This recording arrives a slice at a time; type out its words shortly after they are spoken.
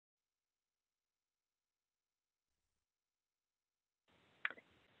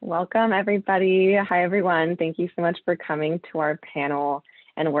Welcome, everybody. Hi, everyone. Thank you so much for coming to our panel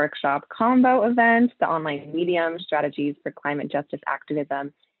and workshop combo event, the online medium strategies for climate justice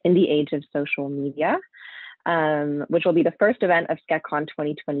activism in the age of social media, which will be the first event of SCECon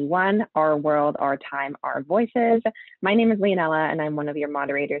 2021, Our World, Our Time, Our Voices. My name is Leonella, and I'm one of your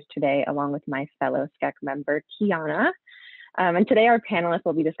moderators today, along with my fellow SCEC member, Kiana. And today our panelists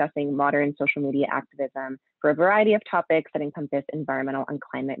will be discussing modern social media activism for a variety of topics that encompass environmental and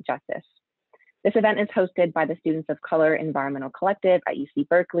climate justice. This event is hosted by the Students of Color Environmental Collective at UC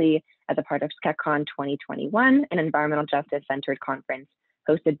Berkeley as a part of SCECon 2021, an environmental justice centered conference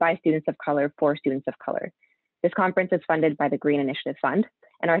hosted by students of color for students of color. This conference is funded by the Green Initiative Fund,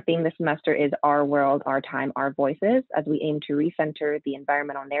 and our theme this semester is Our World, Our Time, Our Voices, as we aim to recenter the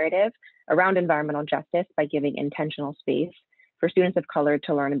environmental narrative around environmental justice by giving intentional space for students of color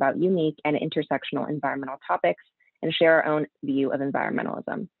to learn about unique and intersectional environmental topics and share our own view of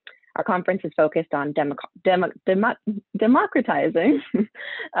environmentalism. Our conference is focused on democratizing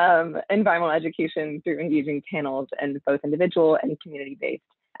environmental education through engaging panels and both individual and community-based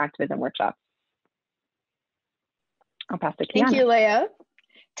activism workshops. I'll pass to Kiana. Thank you, Leah.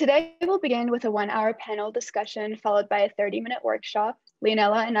 Today we'll begin with a 1-hour panel discussion followed by a 30-minute workshop.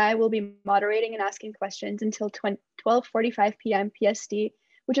 Leonella and I will be moderating and asking questions until 12:45 p.m. PST,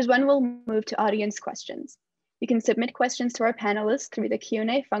 which is when we'll move to audience questions. You can submit questions to our panelists through the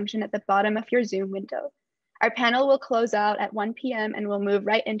Q&A function at the bottom of your Zoom window. Our panel will close out at 1 p.m. and we'll move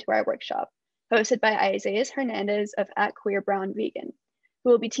right into our workshop, hosted by Isaias Hernandez of @QueerBrownVegan, who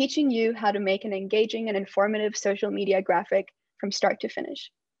will be teaching you how to make an engaging and informative social media graphic from start to finish.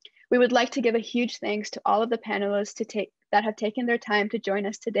 We would like to give a huge thanks to all of the panelists that have taken their time to join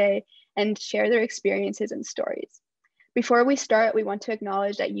us today and share their experiences and stories. Before we start, we want to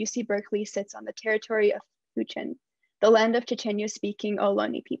acknowledge that UC Berkeley sits on the territory of Huichin, the land of Chochenyo-speaking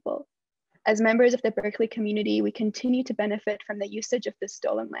Ohlone people. As members of the Berkeley community, we continue to benefit from the usage of this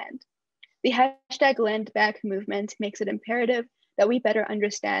stolen land. The #LandBack movement makes it imperative that we better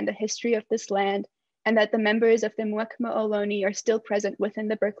understand the history of this land and that the members of the Muwekma Ohlone are still present within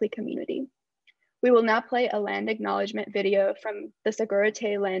the Berkeley community. We will now play a land acknowledgement video from the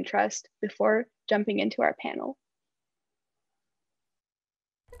Sagorote Land Trust before jumping into our panel.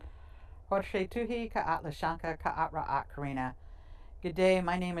 Good day,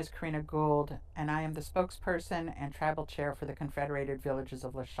 my name is Karina Gould, and I am the spokesperson and tribal chair for the Confederated Villages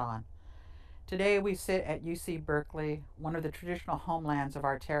of Lishan. Today we sit at UC Berkeley, one of the traditional homelands of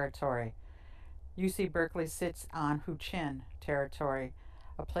our territory. UC Berkeley sits on Huichin territory,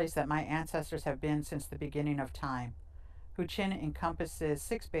 a place that my ancestors have been since the beginning of time. Huichin encompasses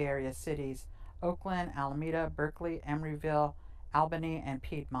 6 Bay Area cities: Oakland, Alameda, Berkeley, Emeryville, Albany, and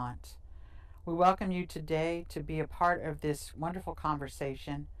Piedmont. We welcome you today to be a part of this wonderful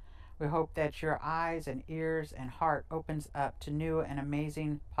conversation. We hope that your eyes and ears and heart opens up to new and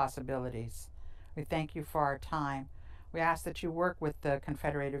amazing possibilities. We thank you for our time. We ask that you work with the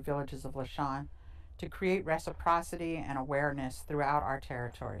Confederated Villages of Lishan to create reciprocity and awareness throughout our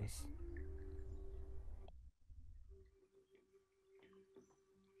territories.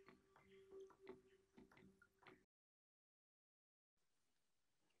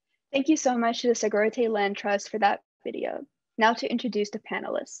 Thank you so much to the Sagorote Land Trust for that video. Now to introduce the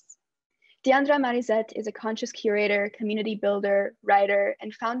panelists. Diandra Marizet is a conscious curator, community builder, writer,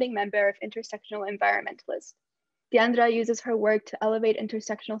 and founding member of Intersectional Environmentalist. Diandra uses her work to elevate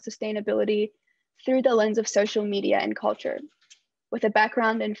intersectional sustainability through the lens of social media and culture. With a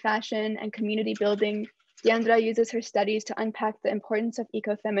background in fashion and community building, Diandra uses her studies to unpack the importance of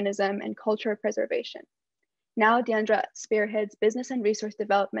eco-feminism and cultural preservation. Now, Diandra spearheads business and resource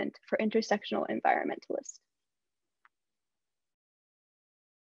development for Intersectional Environmentalist.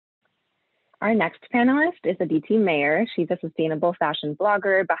 Our next panelist is Aditi Mayer. She's a sustainable fashion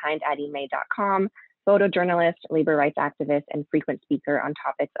blogger behind addimay.com, photojournalist, labor rights activist, and frequent speaker on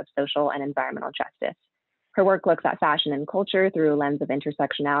topics of social and environmental justice. Her work looks at fashion and culture through a lens of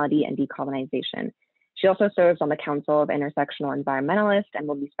intersectionality and decolonization. She also serves on the Council of Intersectional Environmentalists and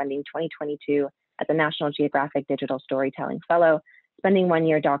will be spending 2022 as a National Geographic Digital Storytelling Fellow, spending 1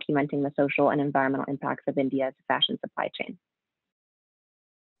 year documenting the social and environmental impacts of India's fashion supply chain.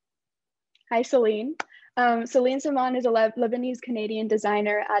 Hi, Celine. Celine Semaan is a Lebanese-Canadian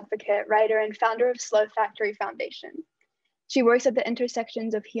designer, advocate, writer, and founder of Slow Factory Foundation. She works at the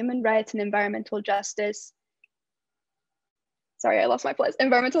intersections of human rights and environmental justice. Sorry, I lost my place.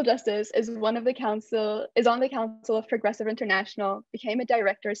 Environmental justice is on the Council of Progressive International, became a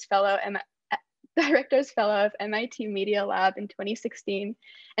Director's Fellow of MIT Media Lab in 2016,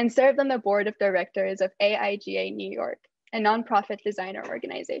 and served on the board of directors of AIGA New York. a nonprofit designer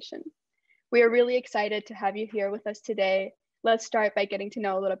organization. We are really excited to have you here with us today. Let's start by getting to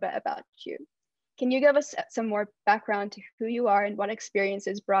know a little bit about you. Can you give us some more background to who you are and what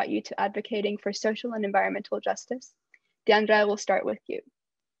experiences brought you to advocating for social and environmental justice? Diandra, we'll start with you.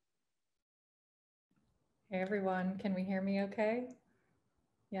 Hey everyone, can we hear me okay?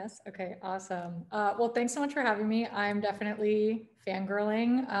 Yes, okay, awesome. Well, thanks so much for having me. I'm definitely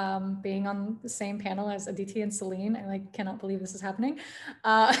fangirling being on the same panel as Aditi and Celine. I cannot believe this is happening.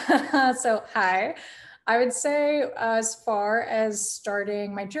 So hi. I would say as far as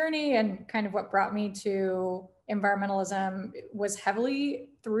starting my journey and kind of what brought me to environmentalism was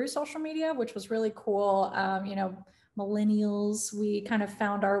heavily through social media, which was really cool. You know, millennials, we kind of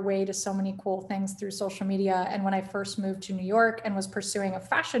found our way to so many cool things through social media. And when I first moved to New York and was pursuing a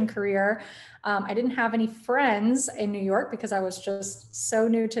fashion career, I didn't have any friends in New York because I was just so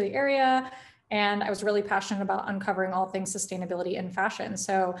new to the area. And I was really passionate about uncovering all things sustainability in fashion.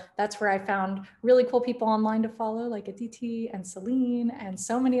 So that's where I found really cool people online to follow, like Aditi and Celine and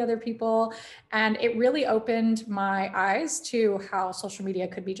so many other people. And it really opened my eyes to how social media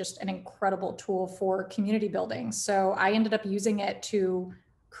could be just an incredible tool for community building. So I ended up using it to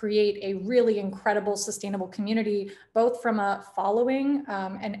create a really incredible sustainable community, both from a following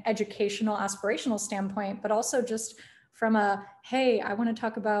and educational aspirational standpoint, but also just from a, hey, I want to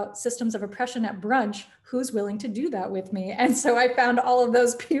talk about systems of oppression at brunch, who's willing to do that with me? And so I found all of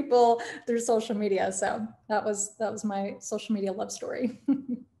those people through social media. So that was my social media love story.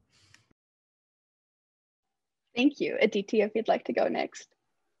 Thank you. Aditi, if you'd like to go next.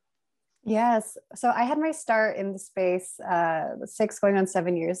 Yes, so I had my start in the space 6 going on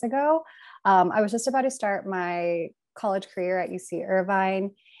 7 years ago. I was just about to start my college career at UC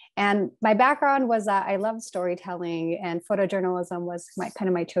Irvine. And my background was that I loved storytelling and photojournalism was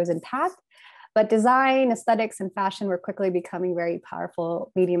my chosen path. But design, aesthetics, and fashion were quickly becoming very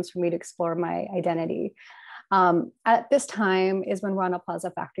powerful mediums for me to explore my identity. At this time is when Rana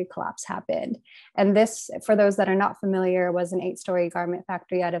Plaza factory collapse happened. And this, for those that are not familiar, was an 8-story garment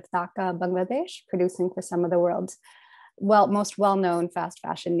factory out of Dhaka, Bangladesh, producing for some of the world's most well-known fast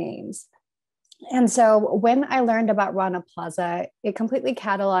fashion names. And so when I learned about Rana Plaza, it completely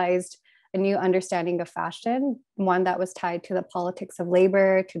catalyzed a new understanding of fashion, one that was tied to the politics of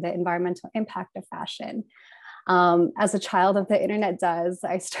labor, to the environmental impact of fashion. As a child of the internet does,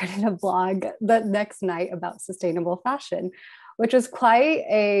 I started a blog the next night about sustainable fashion, which was quite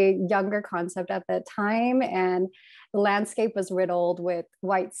a younger concept at the time. And the landscape was riddled with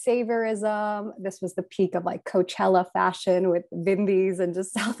white saviorism. This was the peak of Coachella fashion with bindis and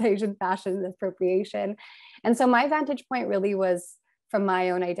just South Asian fashion appropriation. And so my vantage point really was from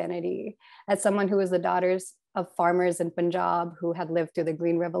my own identity as someone who was the daughters of farmers in Punjab who had lived through the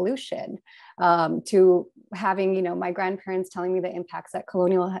Green Revolution, to having, my grandparents telling me the impacts that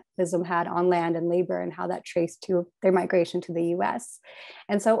colonialism had on land and labor and how that traced to their migration to the US.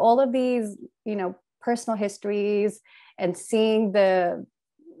 And so all of these, personal histories and seeing the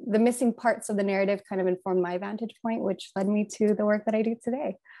missing parts of the narrative kind of informed my vantage point, which led me to the work that I do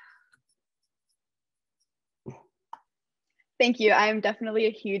today. Thank you. I'm definitely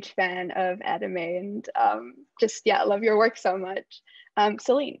a huge fan of anime and I love your work so much.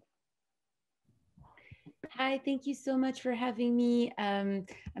 Celine. Hi, thank you so much for having me. I'm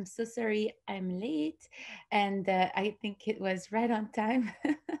so sorry I'm late, and I think it was right on time.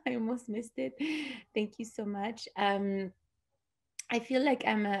 I almost missed it. Thank you so much. I feel like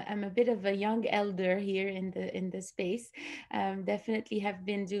I'm a bit of a young elder here in the space. Definitely have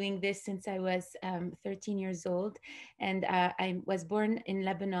been doing this since I was 13 years old, and I was born in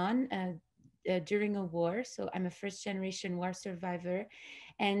Lebanon during a war. So I'm a first generation war survivor.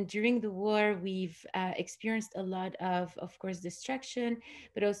 And during the war, we've experienced a lot of course, destruction,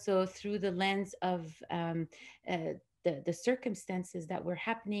 but also through the lens of the circumstances that were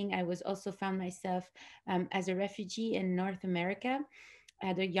happening. I was also found myself as a refugee in North America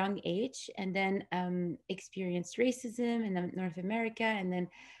at a young age, and then experienced racism in North America, and then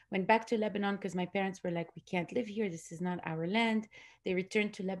went back to Lebanon because my parents were like, we can't live here. This is not our land. They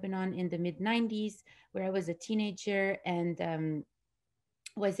returned to Lebanon in the mid 90s, where I was a teenager and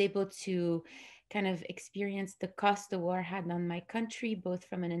was able to kind of experience the cost the war had on my country, both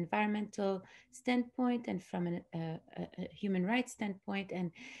from an environmental standpoint and from a human rights standpoint.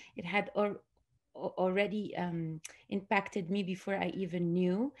 And it had already impacted me before I even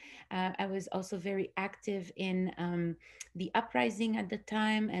knew. I was also very active in the uprising at the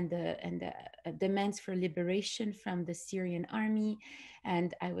time and the demands for liberation from the Syrian army.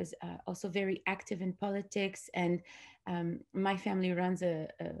 And I was also very active in politics. And my family runs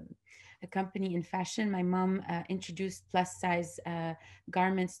a company in fashion. My mom introduced plus size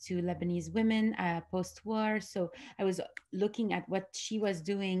garments to Lebanese women post-war. So I was looking at what she was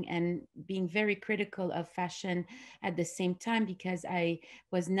doing and being very critical of fashion at the same time, because I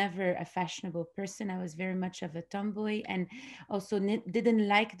was never a fashionable person. I was very much of a tomboy, and also didn't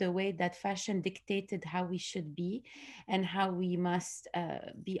like the way that fashion dictated how we should be and how we must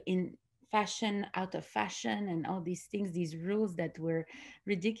be in fashion, out of fashion, and all these things, these rules that were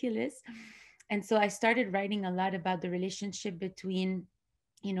ridiculous. And so I started writing a lot about the relationship between,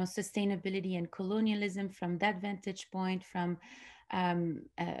 you know, sustainability and colonialism from that vantage point, from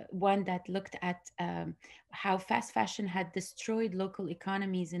one that looked at how fast fashion had destroyed local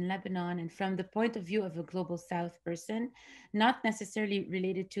economies in Lebanon, and from the point of view of a global South person, not necessarily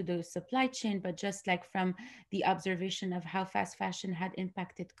related to the supply chain, but just like from the observation of how fast fashion had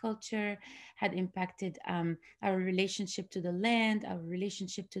impacted culture, had impacted our relationship to the land, our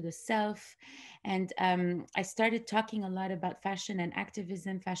relationship to the self. And I started talking a lot about fashion and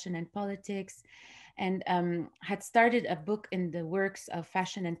activism, fashion and politics, and had started a book in the works of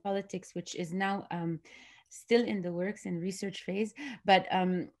fashion and politics, which is now still in the works in research phase, but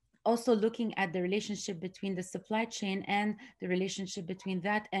also looking at the relationship between the supply chain and the relationship between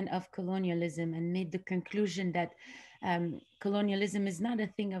that and of colonialism, and made the conclusion that colonialism is not a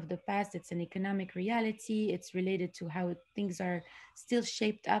thing of the past. It's an economic reality. It's related to how things are still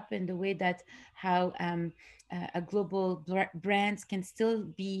shaped up in the way that how a global brands can still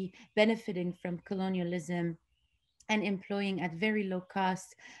be benefiting from colonialism and employing at very low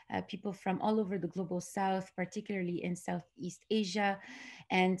cost people from all over the global South, particularly in Southeast Asia,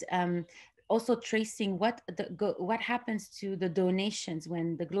 and also tracing what happens to the donations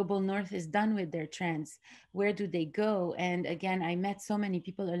when the global North is done with their trends. Where do they go? And again, I met so many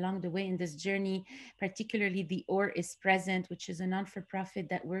people along the way in this journey, particularly the Or is Present, which is a non-for-profit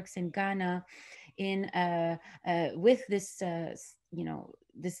that works in Ghana in with this you know,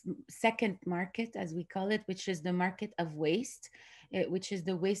 this second market, as we call it, which is the market of waste, which is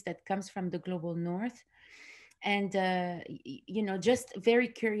the waste that comes from the global North. And you know, just very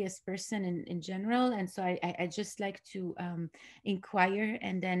curious person in general, and so I just like to inquire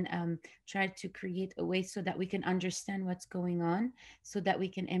and then try to create a way so that we can understand what's going on, so that we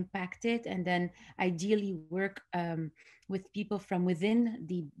can impact it, and then ideally work with people from within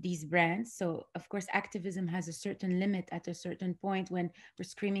these brands. So of course activism has a certain limit. At a certain point, when we're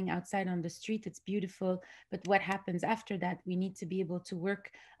screaming outside on the street, it's beautiful, but what happens after that? We need to be able to work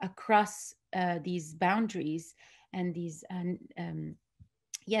across these boundaries and these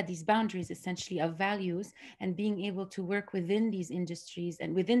these boundaries essentially of values, and being able to work within these industries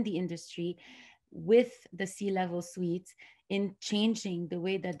and within the industry with the C-level suites in changing the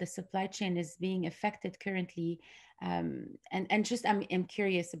way that the supply chain is being affected currently. And just I'm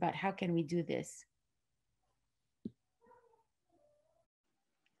curious about how can we do this.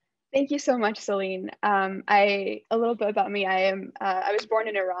 Thank you so much, Celine. A little bit about me. I was born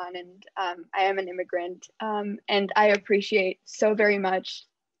in Iran, and I am an immigrant. And I appreciate so very much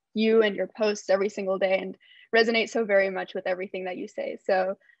you and your posts every single day, and resonate so very much with everything that you say.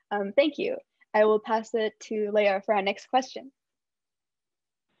 So thank you. I will pass it to Leah for our next question.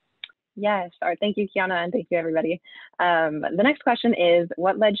 Yes, thank you, Kiana, and thank you, everybody. The next question is,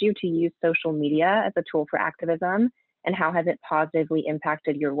 what led you to use social media as a tool for activism, and how has it positively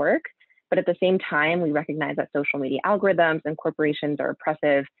impacted your work? But at the same time, we recognize that social media algorithms and corporations are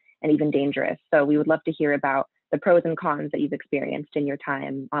oppressive and even dangerous. So we would love to hear about the pros and cons that you've experienced in your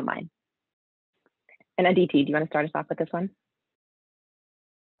time online. And Aditi, do you want to start us off with this one?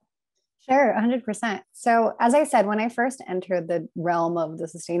 Sure, 100%. So as I said, when I first entered the realm of the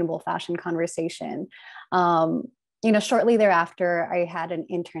sustainable fashion conversation, you know, shortly thereafter, I had an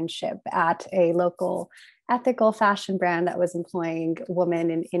internship at a local ethical fashion brand that was employing women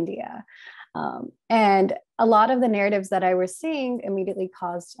in India. And a lot of the narratives that I was seeing immediately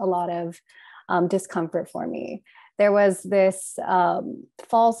caused a lot of discomfort for me. There was this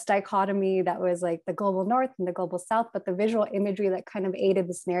false dichotomy that was like the global North and the global South, but the visual imagery that kind of aided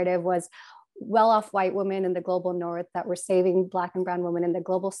this narrative was well-off white women in the global North that were saving Black and brown women in the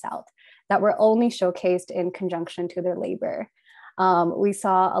global South that were only showcased in conjunction to their labor. We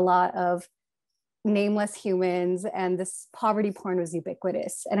saw a lot of nameless humans, and this poverty porn was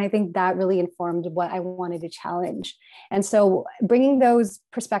ubiquitous. And I think that really informed what I wanted to challenge. And so bringing those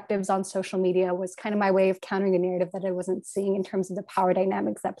perspectives on social media was kind of my way of countering a narrative that I wasn't seeing in terms of the power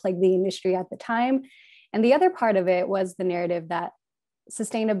dynamics that plagued the industry at the time. And the other part of it was the narrative that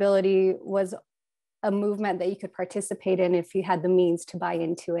sustainability was a movement that you could participate in if you had the means to buy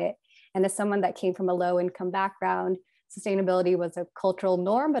into it. And as someone that came from a low income background, sustainability was a cultural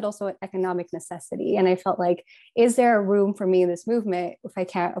norm, but also an economic necessity. And I felt like, is there a room for me in this movement if I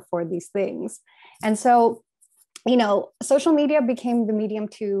can't afford these things? And so, you know, social media became the medium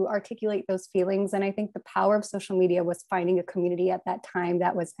to articulate those feelings. And I think the power of social media was finding a community at that time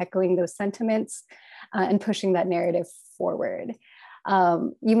that was echoing those sentiments and pushing that narrative forward.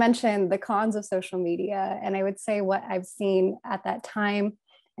 You mentioned the cons of social media, and I would say what I've seen at that time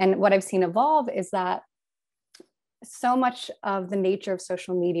and what I've seen evolve is that so much of the nature of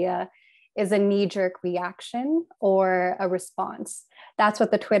social media is a knee-jerk reaction or a response. That's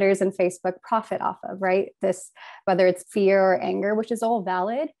what the Twitters and Facebook profit off of, right? This, whether it's fear or anger, which is all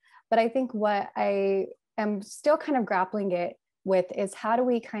valid. But I think what I am still kind of grappling it with is how do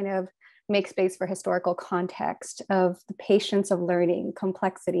we kind of make space for historical context of the patience of learning,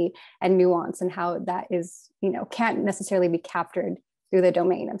 complexity, and nuance, and how that is, you know, can't necessarily be captured through the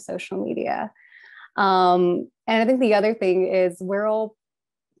domain of social media. And I think the other thing is we're all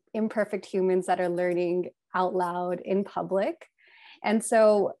imperfect humans that are learning out loud in public. And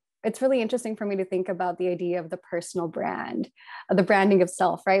so it's really interesting for me to think about the idea of the personal brand, the branding of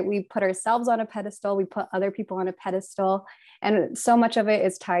self, right? We put ourselves on a pedestal, we put other people on a pedestal, and so much of it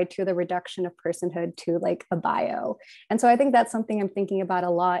is tied to the reduction of personhood to like a bio. And so I think that's something I'm thinking about a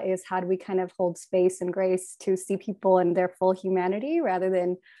lot, is how do we kind of hold space and grace to see people in their full humanity rather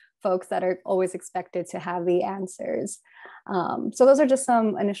than folks that are always expected to have the answers. So those are just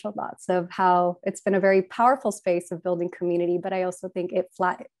some initial thoughts of how it's been a very powerful space of building community, but I also think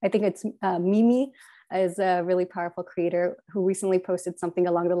it's Mimi is a really powerful creator who recently posted something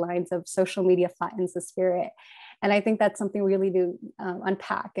along the lines of social media flattens the spirit. And I think that's something really to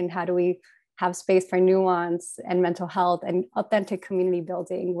unpack, and how do we have space for nuance and mental health and authentic community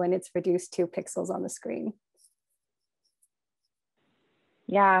building when it's reduced to pixels on the screen.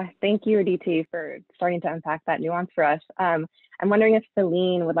 Yeah, thank you, Aditi, for starting to unpack that nuance for us. I'm wondering if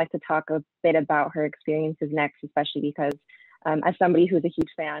Celine would like to talk a bit about her experiences next, especially because as somebody who's a huge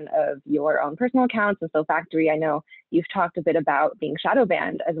fan of your own personal accounts and So Factory, I know you've talked a bit about being shadow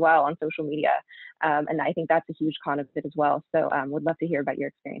banned as well on social media. And I think that's a huge con of it as well. So would love to hear about your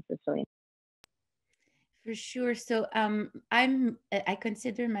experiences, Celine. For sure. So I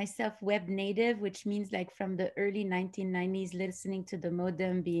consider myself web native, which means like from the early 1990s, listening to the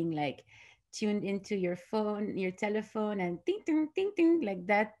modem, being like tuned into your phone, your telephone, and ting ting ting ting, like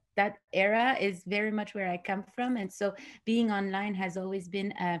that era is very much where I come from. And so being online has always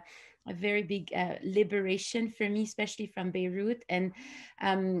been a very big liberation for me, especially from Beirut. And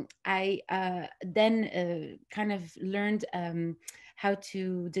I then kind of learned how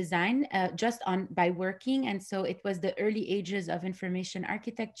to design just by working. And so it was the early ages of information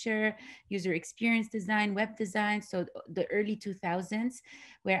architecture, user experience design, web design. So the early 2000s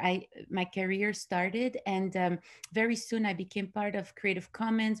where my career started. And very soon I became part of Creative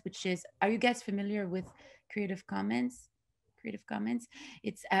Commons, which is, are you guys familiar with Creative Commons? Creative Commons.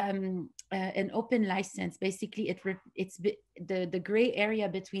 It's an open license. Basically, it's the gray area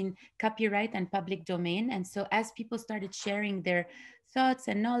between copyright and public domain. And so as people started sharing their thoughts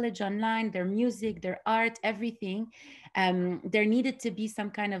and knowledge online, their music, their art, everything, there needed to be some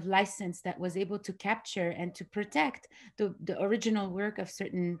kind of license that was able to capture and to protect the original work of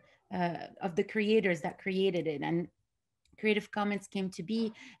certain of the creators that created it. And Creative Commons came to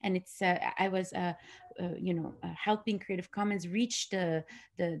be, and it's I was helping Creative Commons reach the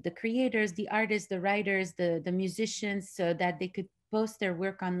creators, the artists, the writers, the musicians, so that they could post their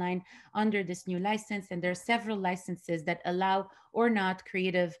work online under this new license. And there are several licenses that allow or not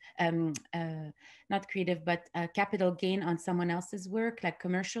creative, not creative, but capital gain on someone else's work, like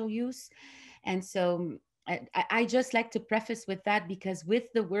commercial use. And so I just like to preface with that, because with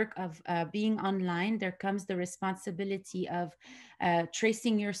the work of being online, there comes the responsibility of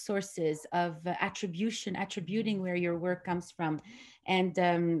tracing your sources, of attributing where your work comes from. And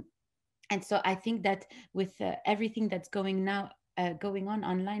so I think that with everything that's going on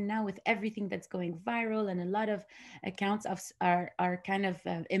online now, with everything that's going viral, and a lot of accounts are kind of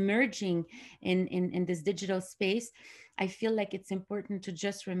emerging in this digital space, I feel like it's important to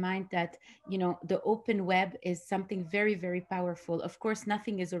just remind that, the open web is something very, very powerful. Of course,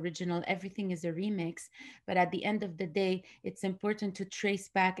 nothing is original, everything is a remix, but at the end of the day, it's important to trace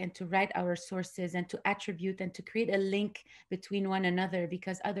back and to write our sources and to attribute and to create a link between one another,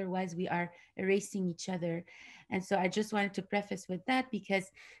 because otherwise we are erasing each other. And so I just wanted to preface with that,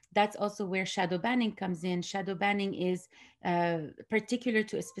 because that's also where shadow banning comes in. Shadow banning is particular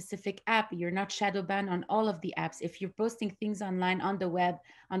to a specific app. You're not shadow banned on all of the apps. If you're posting things online on the web,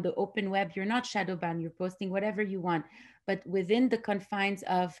 on the open web, you're not shadow banned. You're posting whatever you want. But within the confines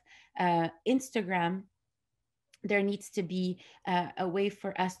of Instagram, there needs to be a way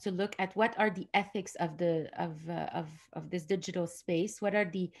for us to look at what are the ethics of this digital space. What are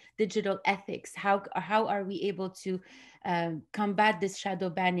the digital ethics? How are we able to combat this shadow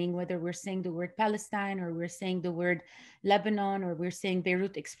banning, whether we're saying the word Palestine, or we're saying the word Lebanon, or we're saying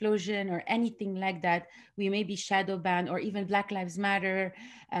Beirut explosion, or anything like that. We may be shadow banned, or even Black Lives Matter.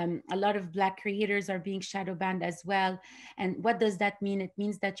 A lot of Black creators are being shadow banned as well. And what does that mean? It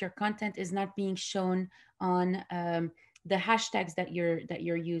means that your content is not being shown on the hashtags that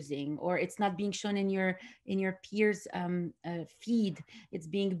you're using, or it's not being shown in your peers feed. It's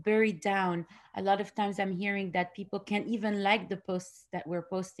being buried down. A lot of times I'm hearing that people can't even like the posts that we're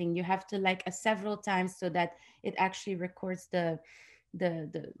posting. You have to like several times so that it actually records the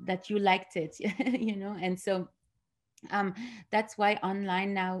that you liked it. You know. And so that's why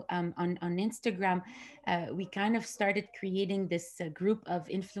online now, on Instagram, we kind of started creating this group of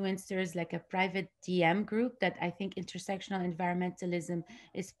influencers, like a private DM group that I think Intersectional Environmentalism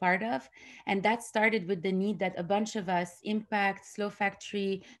is part of. And that started with the need that a bunch of us, Impact, Slow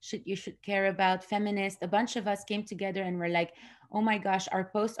Factory, You Should Care About, Feminist, a bunch of us came together and were like, oh my gosh, our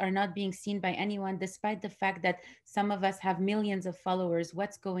posts are not being seen by anyone, despite the fact that some of us have millions of followers.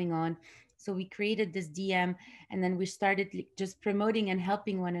 What's going on? So we created this DM, and then we started just promoting and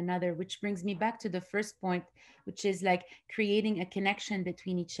helping one another, which brings me back to the first point, which is like creating a connection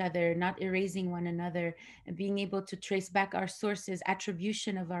between each other, not erasing one another, and being able to trace back our sources,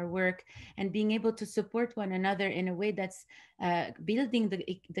 attribution of our work, and being able to support one another in a way that's building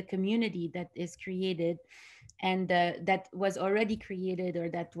the community that is created, and that was already created, or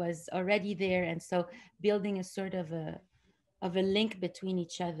that was already there. And so building a sort of a link between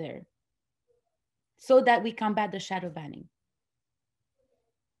each other, so that we combat the shadow banning.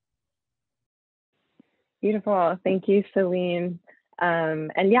 Beautiful. Thank you, Celine.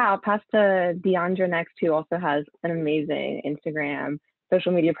 And yeah, I'll pass to Diandra next, who also has an amazing Instagram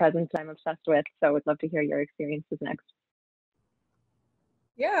social media presence that I'm obsessed with. So I would love to hear your experiences next.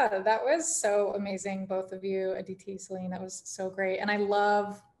 Yeah, that was so amazing, both of you, Aditi, Celine. That was so great. And I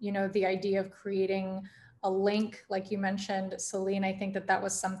love, the idea of creating a link, like you mentioned, Celine. I think that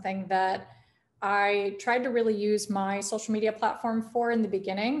was something that I tried to really use my social media platform for in the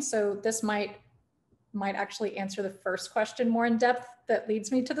beginning. So this might actually answer the first question more in depth that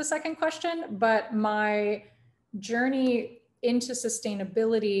leads me to the second question. But my journey into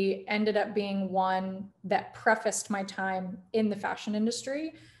sustainability ended up being one that prefaced my time in the fashion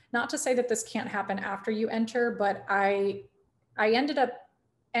industry. Not to say that this can't happen after you enter, but I ended up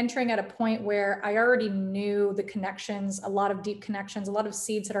entering at a point where I already knew the connections, a lot of deep connections, a lot of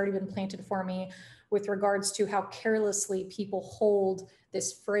seeds had already been planted for me with regards to how carelessly people hold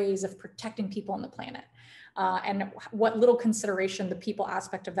this phrase of protecting people on the planet, and what little consideration the people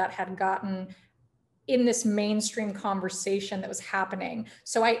aspect of that had gotten in this mainstream conversation that was happening.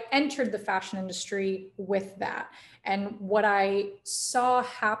 So I entered the fashion industry with that. And what I saw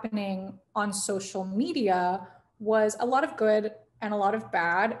happening on social media was a lot of good and a lot of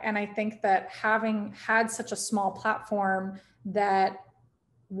bad. And I think that having had such a small platform that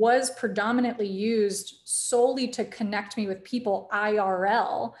was predominantly used solely to connect me with people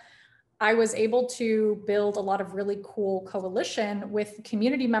IRL, I was able to build a lot of really cool coalition with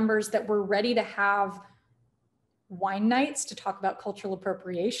community members that were ready to have wine nights to talk about cultural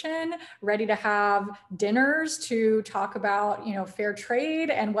appropriation, ready to have dinners to talk about, fair trade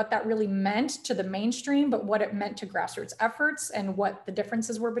and what that really meant to the mainstream, but what it meant to grassroots efforts and what the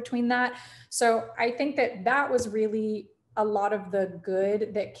differences were between that. So I think that was really a lot of the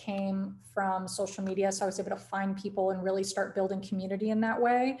good that came from social media. So I was able to find people and really start building community in that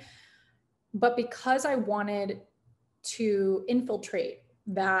way. But because I wanted to infiltrate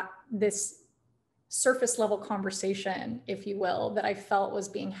this surface level conversation, if you will, that I felt was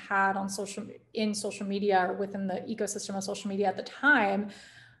being had in social media, or within the ecosystem of social media at the time,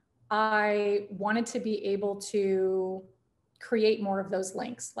 I wanted to be able to create more of those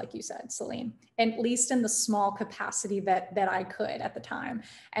links, like you said, Celine, at least in the small capacity that I could at the time.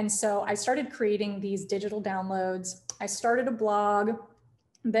 And so I started creating these digital downloads. I started a blog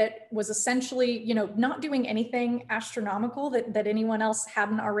that was essentially, not doing anything astronomical that anyone else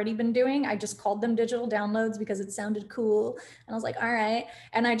hadn't already been doing. I just called them digital downloads because it sounded cool. And I was like, all right.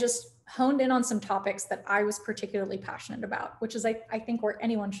 And I just honed in on some topics that I was particularly passionate about, which is, I think, where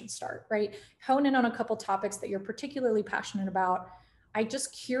anyone should start, right? Hone in on a couple topics that you're particularly passionate about. I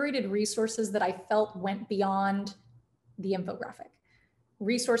just curated resources that I felt went beyond the infographic,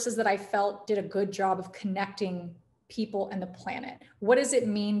 resources that I felt did a good job of connecting people and the planet. What does it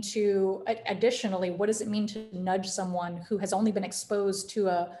mean to, additionally, what does it mean to nudge someone who has only been exposed to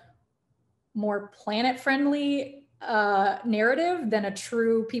a more planet-friendly narrative than a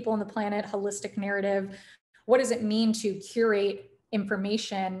true people on the planet holistic narrative. What does it mean to curate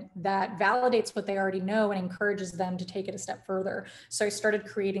information that validates what they already know and encourages them to take it a step further? So I started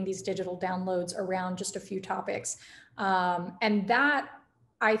creating these digital downloads around just a few topics. And that,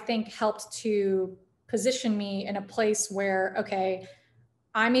 I think, helped to position me in a place where, okay,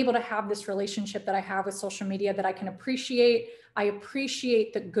 I'm able to have this relationship that I have with social media that I can appreciate. I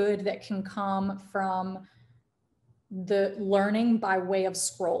appreciate the good that can come from the learning by way of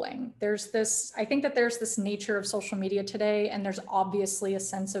scrolling. I think that there's this nature of social media today, and there's obviously a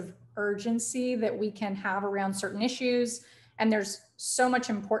sense of urgency that we can have around certain issues. And there's so much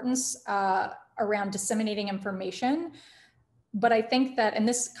importance around disseminating information. But I think that, and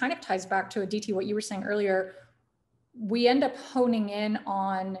this kind of ties back to Aditi, what you were saying earlier, we end up honing in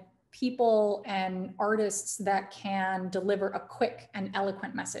on people and artists that can deliver a quick and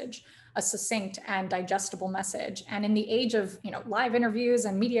eloquent message, a succinct and digestible message. And in the age of, live interviews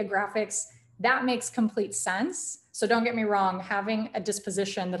and media graphics, that makes complete sense. So don't get me wrong, having a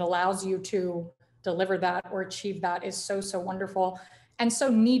disposition that allows you to deliver that or achieve that is so, so wonderful and so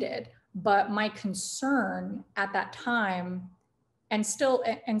needed. But my concern at that time, and still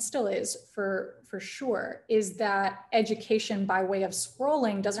is for sure, is that education by way of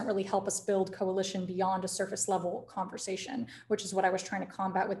scrolling doesn't really help us build coalition beyond a surface level conversation, which is what I was trying to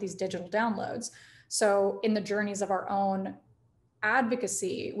combat with these digital downloads. So in the journeys of our own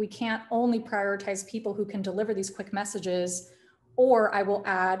advocacy, we can't only prioritize people who can deliver these quick messages, or I will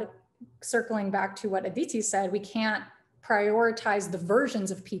add, circling back to what Aditi said, we can't prioritize the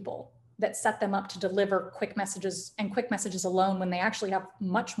versions of people that set them up to deliver quick messages and quick messages alone when they actually have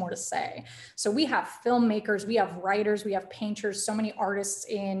much more to say. So we have filmmakers, we have writers, we have painters, so many artists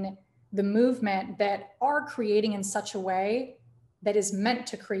in the movement that are creating in such a way that is meant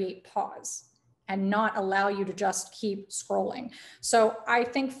to create pause and not allow you to just keep scrolling. So I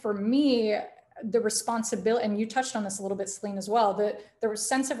think for me, the responsibility, and you touched on this a little bit, Celine, as well, the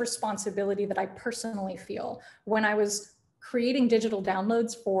sense of responsibility that I personally feel when I was creating digital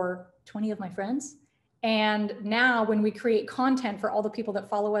downloads for 20 of my friends. And now when we create content for all the people that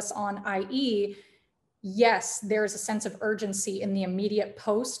follow us on IE, yes, there's a sense of urgency in the immediate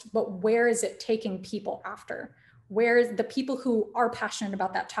post, but where is it taking people after? Where is the people who are passionate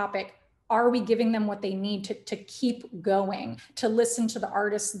about that topic? Are we giving them what they need to keep going, to listen to the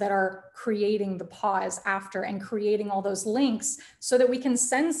artists that are creating the pause after and creating all those links so that we can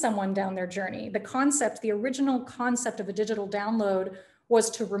send someone down their journey? The original concept of a digital download was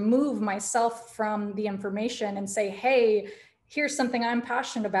to remove myself from the information and say, hey, here's something I'm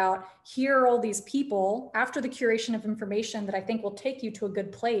passionate about. Here are all these people, after the curation of information that I think will take you to a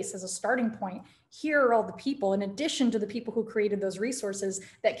good place as a starting point. Here are all the people, in addition to the people who created those resources,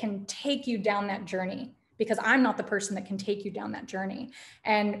 that can take you down that journey, because I'm not the person that can take you down that journey.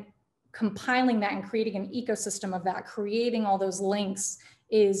 And compiling that and creating an ecosystem of that, creating all those links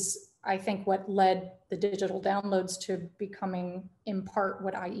is, I think, what led the digital downloads to becoming in part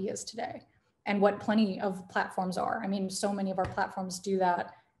what IE is today, and what plenty of platforms are. I mean, so many of our platforms do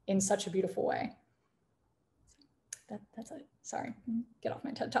that in such a beautiful way. That's it. Sorry, get off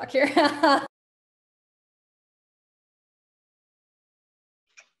my TED Talk here.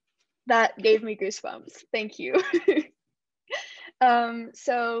 That gave me goosebumps. Thank you.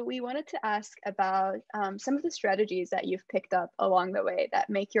 So we wanted to ask about some of the strategies that you've picked up along the way that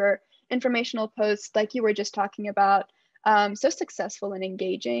make your informational posts, like you were just talking about, so successful and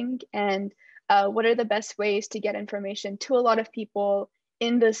engaging, and what are the best ways to get information to a lot of people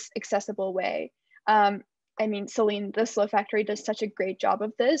in this accessible way? I mean, Celine, the Slow Factory does such a great job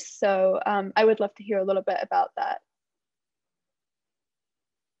of this, so I would love to hear a little bit about that.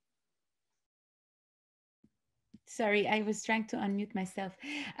 Sorry, I was trying to unmute myself.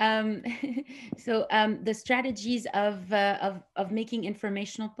 The strategies of making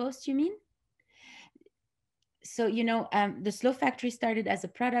informational posts, you mean? So, the Slow Factory started as a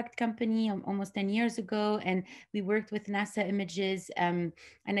product company almost 10 years ago, and we worked with NASA images. And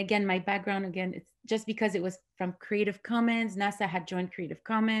again, my background, it's just because it was from Creative Commons. NASA had joined Creative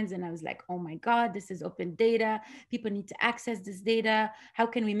Commons, and I was like, oh my God, this is open data. People need to access this data. How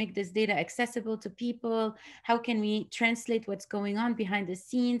can we make this data accessible to people? How can we translate what's going on behind the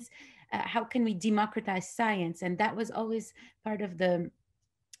scenes? How can we democratize science? And that was always part of the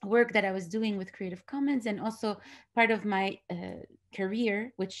work that I was doing with Creative Commons, and also part of my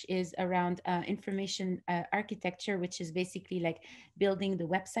career, which is around information architecture, which is basically like building the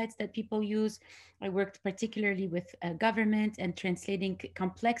websites that people use. I worked particularly with government and translating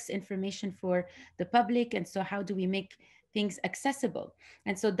complex information for the public. And so how do we make things accessible.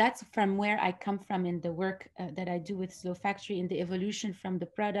 And so that's from where I come from in the work that I do with Slow Factory, in the evolution from the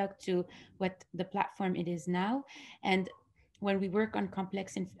product to what the platform it is now. And when we work on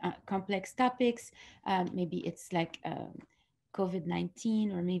complex topics, maybe it's like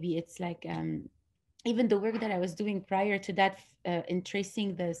COVID-19, or maybe it's like even the work that I was doing prior to that in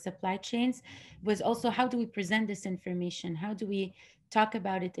tracing the supply chains was also, how do we present this information? How do we talk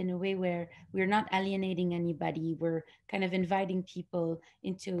about it in a way where we're not alienating anybody? We're kind of inviting people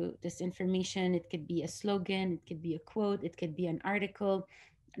into this information. It could be a slogan, it could be a quote, it could be an article.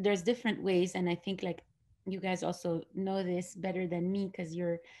 There's different ways. And I think like you guys also know this better than me, because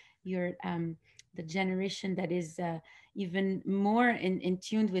you're the generation that is even more in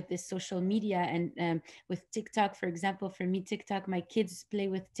tuned with this social media and with TikTok, for example. For me, TikTok, my kids play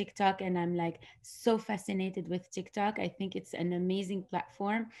with TikTok, and I'm like so fascinated with TikTok. I think it's an amazing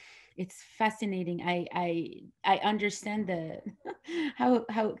platform. It's fascinating. I understand the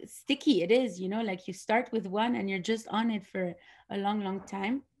how sticky it is, you know, like you start with one and you're just on it for a long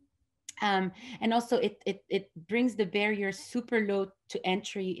time. And also it brings the barrier super low to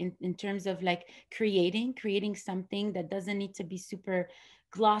entry in terms of like creating something that doesn't need to be super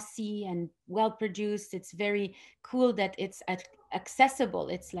glossy and well produced. It's very cool that it's accessible.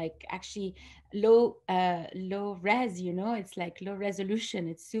 It's like actually low res, you know, it's like low resolution.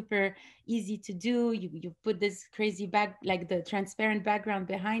 It's super easy to do. You put this crazy back, like the transparent background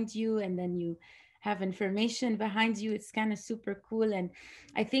behind you, and then you have information behind you. It's kind of super cool. And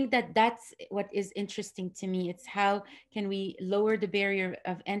I think that that's what is interesting to me. It's how can we lower the barrier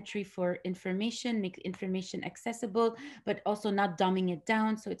of entry for information, make information accessible, but also not dumbing it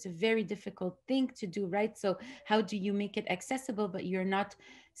down. So it's a very difficult thing to do, right? So how do you make it accessible, but you're not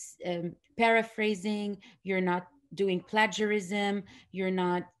paraphrasing, you're not doing plagiarism, you're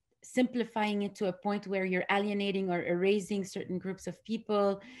not simplifying it to a point where you're alienating or erasing certain groups of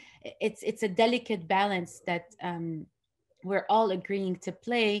people. It's a delicate balance that we're all agreeing to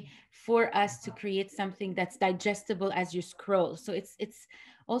play for us to create something that's digestible as you scroll. So it's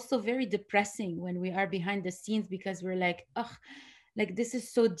also very depressing when we are behind the scenes, because we're like, oh, like this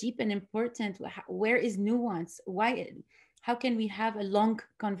is so deep and important. Where is nuance? Why? How can we have a long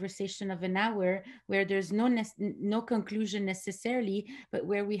conversation of an hour where there's no conclusion necessarily, but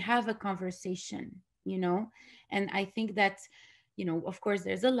where we have a conversation, you know? And I think that, you know, of course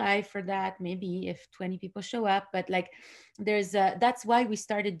there's a live for that, maybe if 20 people show up, but like that's why we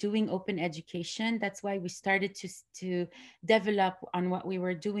started doing open education. That's why we started to develop on what we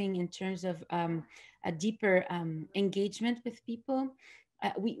were doing in terms of a deeper engagement with people.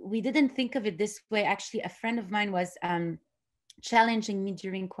 We didn't think of it this way. Actually, a friend of mine was challenging me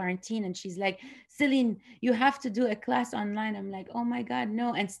during quarantine, and she's like, Celine, you have to do a class online. I'm like, oh my god,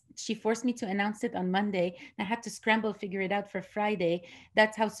 no. And she forced me to announce it on Monday. I had to scramble figure it out for Friday.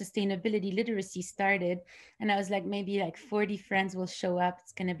 That's how sustainability literacy started. And I was like, maybe like 40 friends will show up,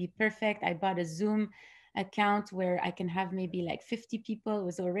 it's going to be perfect. I bought a Zoom account where I can have maybe like 50 people. It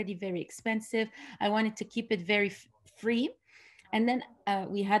was already very expensive. I wanted to keep it very free. And then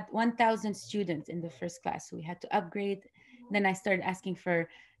we had 1,000 students in the first class, so we had to upgrade. Then I started asking for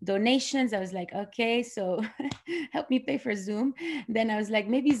donations. I was like, okay, so help me pay for Zoom. Then I was like,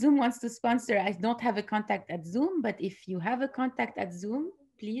 maybe Zoom wants to sponsor. I don't have a contact at Zoom, but if you have a contact at Zoom,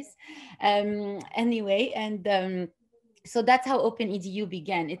 please. Anyway, and so that's how Open EDU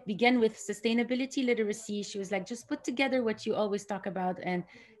began. It began with sustainability literacy. She was like, just put together what you always talk about, and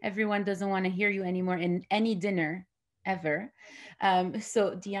everyone doesn't want to hear you anymore in any dinner ever.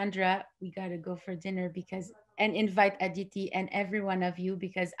 So Diandra, we got to go for dinner and invite Aditi and every one of you,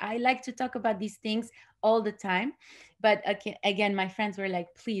 because I like to talk about these things all the time. But again, my friends were like,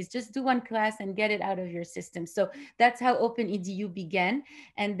 please just do one class and get it out of your system. So that's how Open EDU began.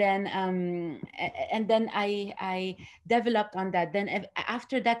 And then I developed on that. Then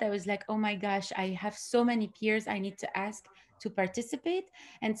after that, I was like, oh my gosh, I have so many peers I need to ask to participate.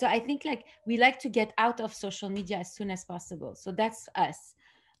 And so I think like we like to get out of social media as soon as possible. So that's us.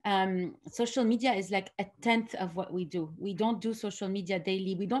 Social media is like 1/10 of what we do. We don't do social media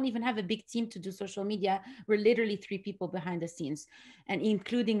daily. We don't even have a big team to do social media. We're literally 3 people behind the scenes, and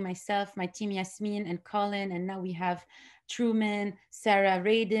including myself, my team, Yasmin and Colin. And now we have Truman, Sarah,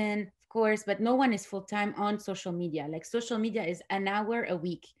 Raiden, of course, but no one is full-time on social media. Like social media is an hour a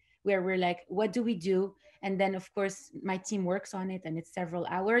week where we're like, what do we do? And then of course my team works on it and it's several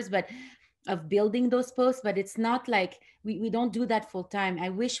hours, but of building those posts, but it's not like we don't do that full time. I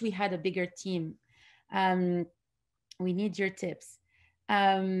wish we had a bigger team. We need your tips.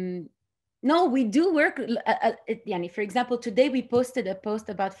 No, we do work. Yani, for example, today we posted a post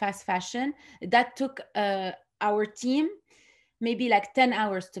about fast fashion that took our team maybe like 10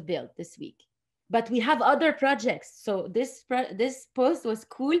 hours to build this week. But we have other projects. So this post was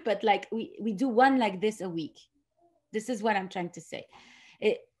cool, but like we do one like this a week. This is what I'm trying to say.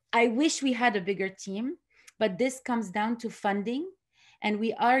 I wish we had a bigger team, but this comes down to funding. And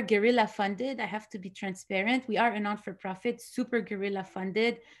we are guerrilla funded. I have to be transparent. We are a non-for-profit, super guerrilla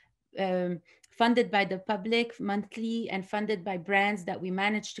funded, funded by the public monthly and funded by brands that we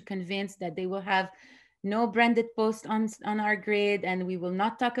managed to convince that they will have no branded post on our grid, and we will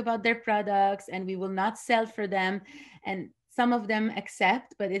not talk about their products, and we will not sell for them. And some of them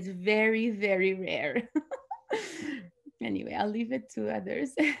accept, but it's very, very rare. Anyway, I'll leave it to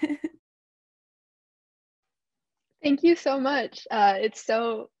others. Thank you so much.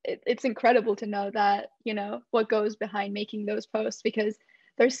 It's incredible to know that, you know, what goes behind making those posts, because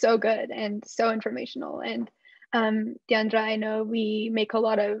they're so good and so informational. And Diandra, I know we make a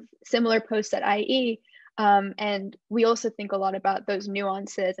lot of similar posts at IE, and we also think a lot about those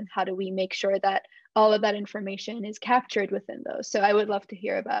nuances and how do we make sure that all of that information is captured within those. So I would love to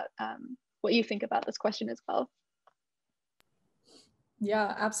hear about what you think about this question as well.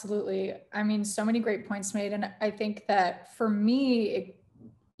 Yeah, absolutely. I mean, so many great points made. And I think that for me,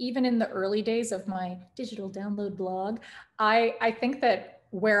 even in the early days of my digital download blog, I think that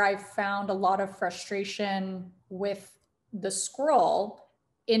where I found a lot of frustration with the scroll,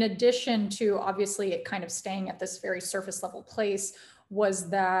 in addition to obviously it kind of staying at this very surface level place,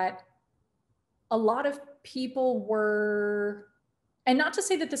 was that a lot of people were, and not to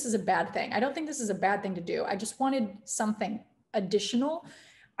say that this is a bad thing. I don't think this is a bad thing to do. I just wanted something additional.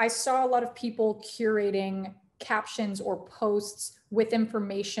 I saw a lot of people curating captions or posts with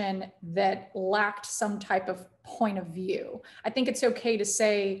information that lacked some type of point of view. I think it's okay to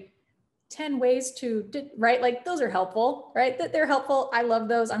say 10 ways to, right? Like those are helpful, right? That they're helpful. I love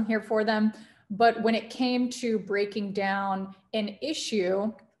those. I'm here for them. But when it came to breaking down an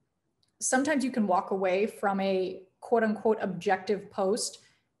issue, sometimes you can walk away from a quote unquote objective post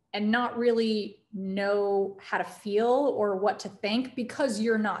and not really know how to feel or what to think because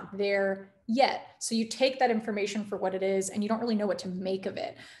you're not there yet. So you take that information for what it is and you don't really know what to make of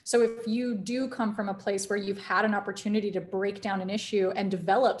it. So if you do come from a place where you've had an opportunity to break down an issue and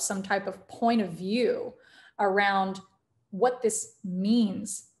develop some type of point of view around what this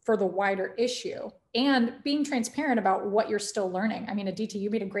means for the wider issue, and being transparent about what you're still learning. I mean, Aditi, you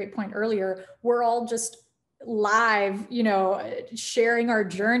made a great point earlier. We're all just live, you know, sharing our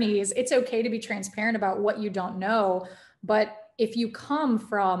journeys. It's okay to be transparent about what you don't know. But if you come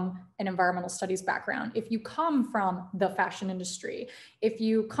from an environmental studies background, if you come from the fashion industry, if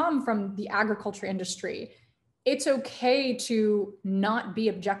you come from the agriculture industry, it's okay to not be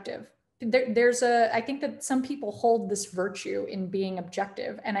objective. I think that some people hold this virtue in being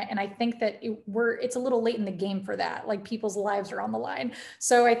objective. And I think that it's a little late in the game for that. Like people's lives are on the line.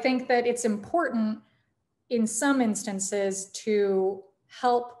 So I think that it's important in some instances to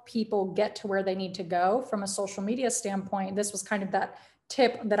help people get to where they need to go from a social media standpoint. This was kind of that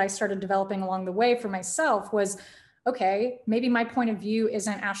tip that I started developing along the way for myself was, okay, maybe my point of view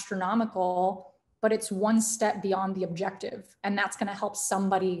isn't astronomical, but it's one step beyond the objective. And that's going to help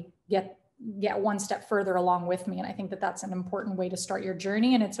somebody get one step further along with me. And I think that that's an important way to start your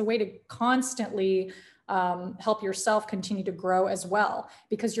journey. And it's a way to constantly help yourself continue to grow as well,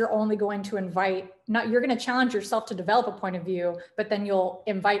 because you're only going to you're going to challenge yourself to develop a point of view, but then you'll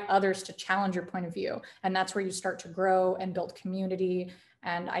invite others to challenge your point of view. And that's where you start to grow and build community.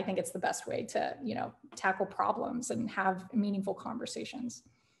 And I think it's the best way to, you know, tackle problems and have meaningful conversations.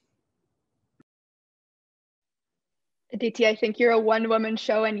 Aditi, I think you're a one-woman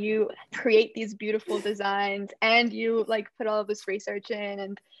show and you create these beautiful designs and you like put all of this research in,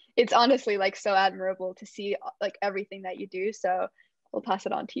 and it's honestly like so admirable to see like everything that you do. So we'll pass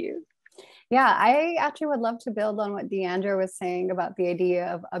it on to you. Yeah, I actually would love to build on what Diandra was saying about the idea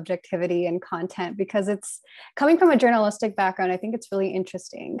of objectivity and content, because it's coming from a journalistic background. I think it's really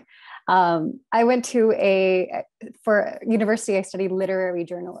interesting. I went to for university, I studied literary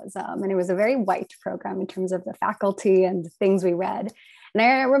journalism, and it was a very white program in terms of the faculty and the things we read. And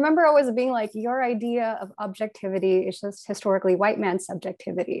I remember always being like, your idea of objectivity is just historically white man's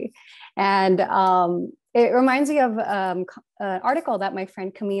subjectivity. And it reminds me of an article that my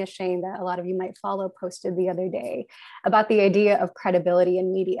friend Camilla Shane, that a lot of you might follow, posted the other day about the idea of credibility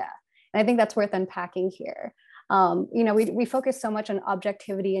in media. And I think that's worth unpacking here. You know, we focus so much on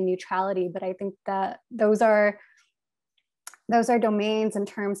objectivity and neutrality, but I think that those are domains and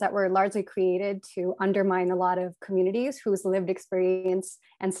terms that were largely created to undermine a lot of communities whose lived experience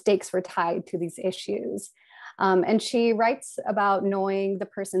and stakes were tied to these issues. And she writes about knowing the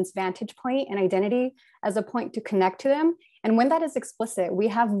person's vantage point and identity as a point to connect to them And when that is explicit, we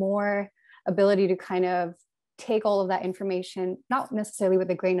have more ability to kind of take all of that information, not necessarily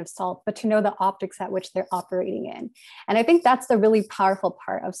with a grain of salt, but to know the optics at which they're operating in. And I think that's the really powerful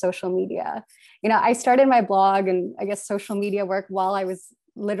part of social media. You know, I started my blog and I guess social media work while I was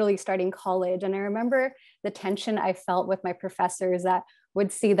literally starting college. And I remember the tension I felt with my professors that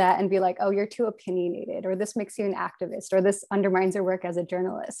would see that and be like, oh, you're too opinionated, or this makes you an activist, or this undermines your work as a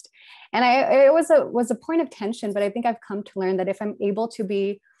journalist. And it was a point of tension, but I think I've come to learn that if I'm able to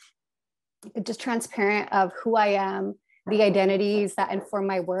be just transparent of who I am, the identities that inform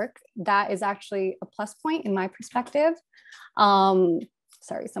my work, that is actually a plus point in my perspective.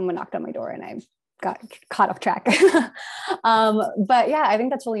 Sorry, someone knocked on my door and I got caught off track. But yeah, I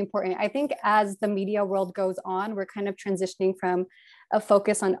think that's really important. I think as the media world goes on, we're kind of transitioning from a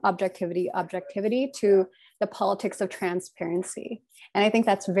focus on objectivity to the politics of transparency. And I think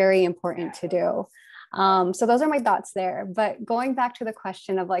that's very important to do. So those are my thoughts there. But going back to the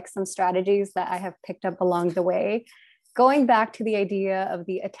question of like some strategies that I have picked up along the way, going back to the idea of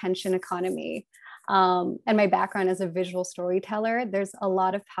the attention economy, and my background as a visual storyteller, there's a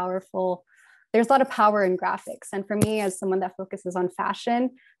lot of power in graphics. And for me, as someone that focuses on fashion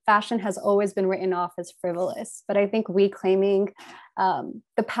has always been written off as frivolous. But I think reclaiming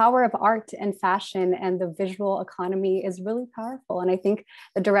the power of art and fashion and the visual economy is really powerful. And I think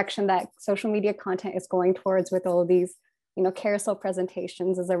the direction that social media content is going towards with all of these, you know, carousel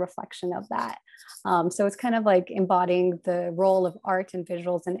presentations is a reflection of that. So it's kind of like embodying the role of art and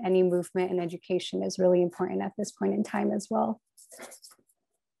visuals in any movement, and education is really important at this point in time as well.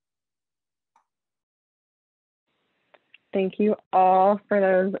 Thank you all for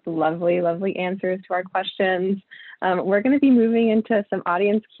those lovely, lovely answers to our questions. We're going to be moving into some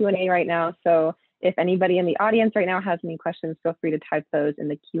audience Q&A right now. So if anybody in the audience right now has any questions, feel free to type those in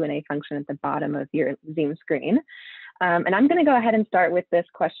the Q&A function at the bottom of your Zoom screen. And I'm going to go ahead and start with this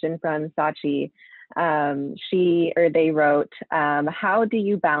question from Sachi. They wrote, how do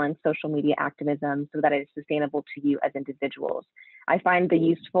you balance social media activism so that it is sustainable to you as individuals? I find the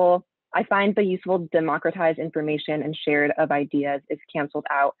useful democratized information and shared of ideas is canceled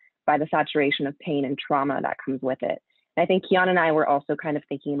out by the saturation of pain and trauma that comes with it. And I think Kian and I were also kind of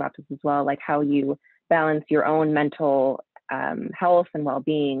thinking about this as well, like how you balance your own mental health and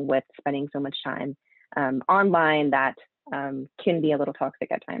well-being with spending so much time online that can be a little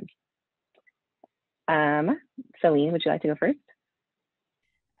toxic at times. Celine, would you like to go first?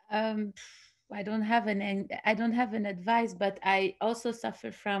 I don't have an advice, but I also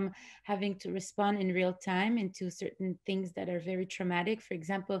suffer from having to respond in real time into certain things that are very traumatic. For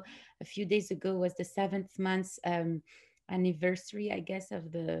example, a few days ago was the 7th month anniversary, I guess,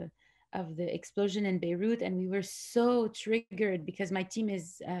 of the explosion in Beirut, and we were so triggered because my team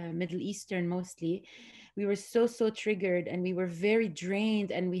is Middle Eastern mostly. We were so triggered, and we were very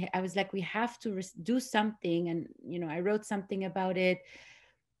drained, and I was like, we have to do something, and I wrote something about it.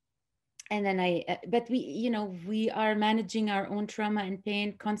 And then but we are managing our own trauma and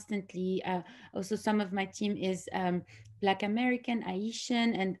pain constantly. Also, some of my team is Black American,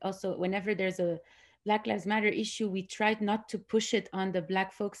 Haitian, and also whenever there's a Black Lives Matter issue, we tried not to push it on the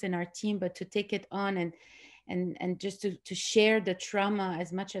Black folks in our team, but to take it on and just to share the trauma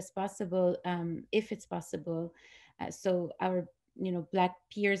as much as possible, if it's possible. So our Black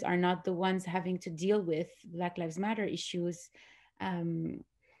peers are not the ones having to deal with Black Lives Matter issues.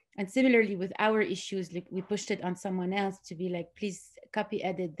 And similarly with our issues, like we pushed it on someone else to be like, please copy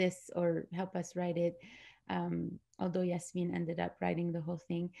edit this or help us write it. Although Yasmin ended up writing the whole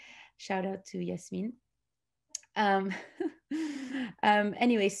thing. Shout out to Yasmin.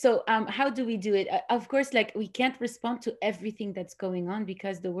 Anyway, so how do we do it? Of course, like we can't respond to everything that's going on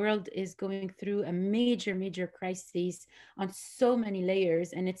because the world is going through a major crisis on so many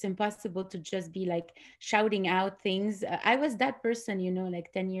layers, and it's impossible to just be like shouting out things. I was that person,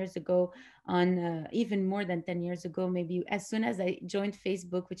 like 10 years ago on even more than 10 years ago, maybe as soon as I joined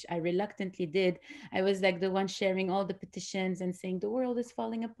Facebook, which I reluctantly did, I was like the one sharing all the petitions and saying the world is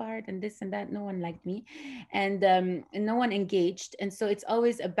falling apart and this and that. No one liked me, and no one engaged. And so it's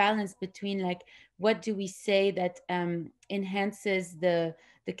always a balance between like, what do we say that enhances the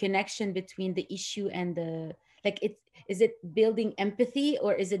connection between the issue and the, like, is it building empathy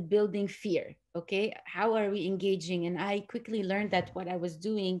or is it building fear? Okay, how are we engaging? And I quickly learned that what I was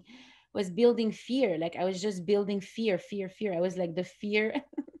doing was building fear. Like I was just building fear. I was like the fear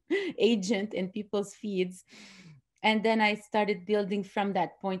agent in people's feeds. And then I started building from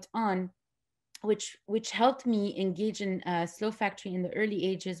that point on, which helped me engage in Slow Factory in the early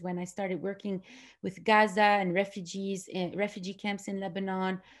ages when I started working with Gaza and refugees, refugee camps in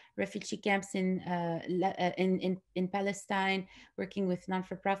Lebanon, refugee camps in Palestine, working with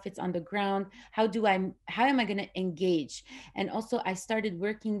non-for-profits on the ground. How am I going to engage? And also I started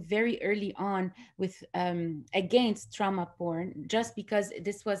working very early on with against trauma porn, just because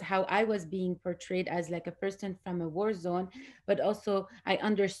this was how I was being portrayed, as like a person from a war zone. But also I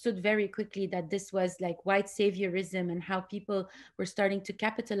understood very quickly that this was like white saviorism, and how people were starting to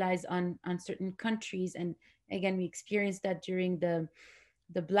capitalize on certain countries. And again, we experienced that during the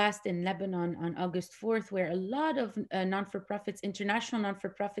blast in Lebanon on August 4th, where a lot of non-for-profits, international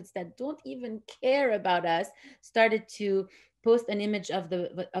non-for-profits that don't even care about us, started to post an image of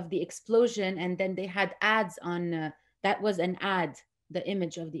the explosion, and then they had ads on that was an ad, the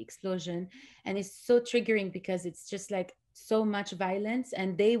image of the explosion. And it's so triggering because it's just like so much violence,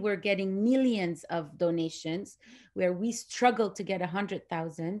 and they were getting millions of donations where we struggled to get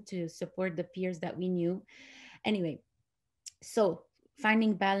 100,000 to support the peers that we knew. Anyway, so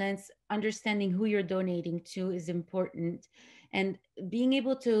finding balance, understanding who you're donating to is important, and being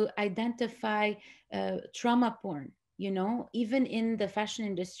able to identify trauma porn, you know, even in the fashion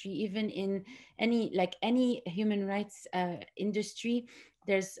industry, even in any human rights industry,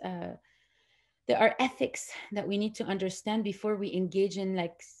 there are ethics that we need to understand before we engage in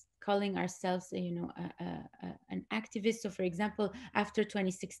like calling ourselves, an activist. So for example, after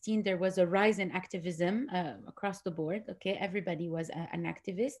 2016, there was a rise in activism across the board. Okay, everybody was an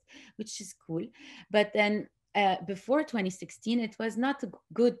activist, which is cool. But then before 2016, it was not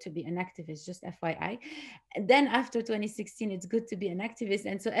good to be an activist, just FYI. And then after 2016, it's good to be an activist.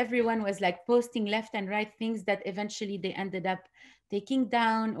 And so everyone was like posting left and right things that eventually they ended up taking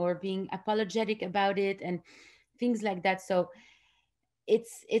down or being apologetic about it and things like that. So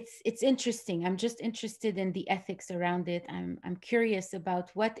it's interesting. I'm just interested in the ethics around it. I'm curious about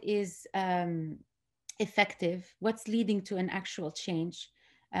what is effective, what's leading to an actual change.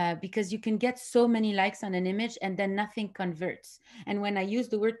 Because you can get so many likes on an image and then nothing converts. And when I use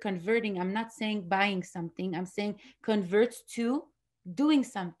the word converting, I'm not saying buying something, I'm saying converts to doing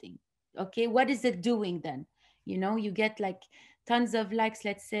something. Okay, what is it doing then? You know, you get like tons of likes,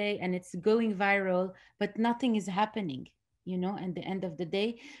 let's say, and it's going viral, but nothing is happening, you know. And the end of the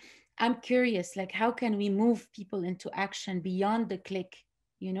day, I'm curious, like, how can we move people into action beyond the click?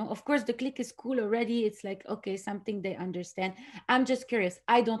 You know, of course, the click is cool already. It's like, okay, something they understand. I'm just curious.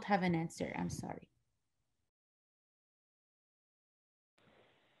 I don't have an answer. I'm sorry.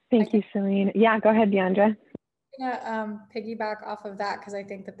 Thank you, Celine. Yeah, go ahead, Diandra. Yeah, piggyback off of that, because I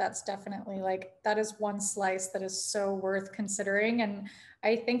think that that's definitely like, that is one slice that is so worth considering. And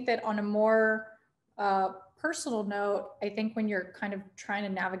I think that on a more personal note, I think when you're kind of trying to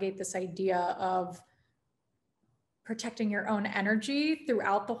navigate this idea of protecting your own energy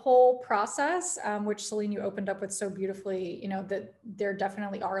throughout the whole process, which Celine, you opened up with so beautifully, you know, that there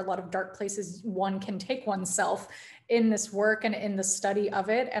definitely are a lot of dark places one can take oneself in this work and in the study of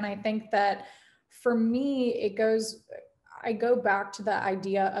it. And I think that for me, I go back to the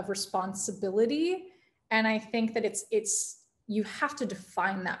idea of responsibility. And I think that you have to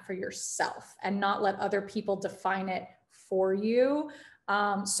define that for yourself and not let other people define it for you.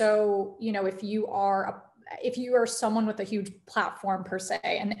 So, you know, if you are someone with a huge platform per se,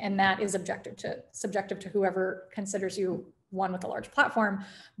 and that is subjective to whoever considers you one with a large platform,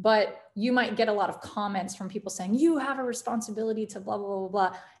 but you might get a lot of comments from people saying, you have a responsibility to blah, blah, blah,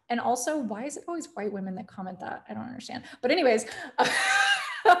 blah. And also, why is it always white women that comment that? I don't understand. But anyways,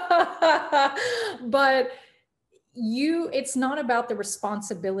 but it's not about the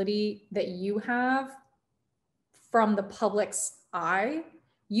responsibility that you have from the public's eye.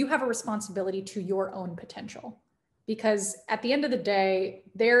 You have a responsibility to your own potential, because at the end of the day,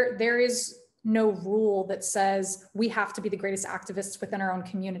 there is no rule that says we have to be the greatest activists within our own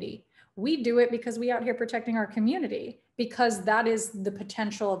community. We do it because we out here protecting our community, because that is the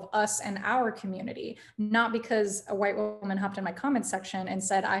potential of us and our community, not because a white woman hopped in my comment section and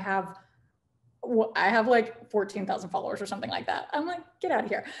said, I have like 14,000 followers or something like that. I'm like, get out of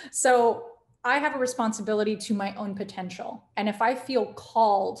here. So I have a responsibility to my own potential. And if I feel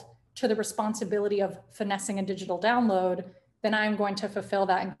called to the responsibility of finessing a digital download, then I'm going to fulfill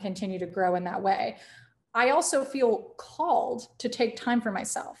that and continue to grow in that way. I also feel called to take time for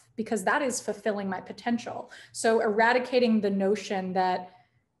myself, because that is fulfilling my potential. So eradicating the notion that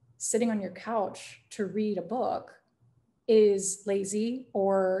sitting on your couch to read a book is lazy,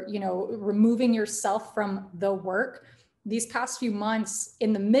 or, you know, removing yourself from the work. These past few months,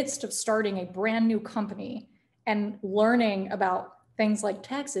 in the midst of starting a brand new company and learning about things like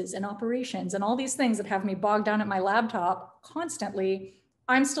taxes and operations and all these things that have me bogged down at my laptop constantly,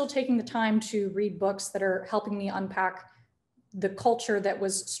 I'm still taking the time to read books that are helping me unpack the culture that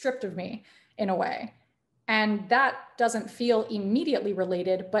was stripped of me in a way. And that doesn't feel immediately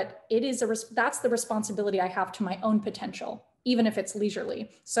related, but it is that's the responsibility I have to my own potential, even if it's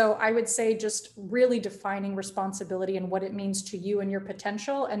leisurely. So I would say just really defining responsibility and what it means to you and your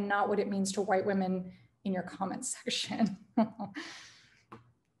potential, and not what it means to white women in your comment section.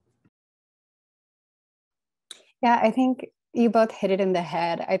 Yeah, I think you both hit it in the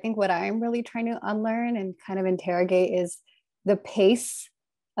head. I think what I'm really trying to unlearn and kind of interrogate is the pace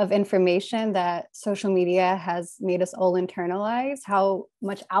of information that social media has made us all internalize, how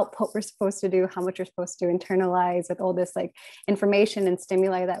much output we're supposed to do, how much we're supposed to internalize with all this like information and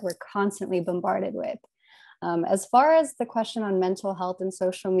stimuli that we're constantly bombarded with. As far as the question on mental health and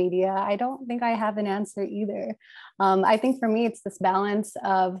social media, I don't think I have an answer either. I think for me, it's this balance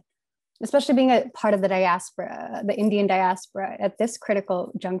of, especially being a part of the diaspora, the Indian diaspora, at this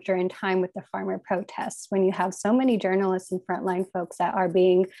critical juncture in time with the farmer protests, when you have so many journalists and frontline folks that are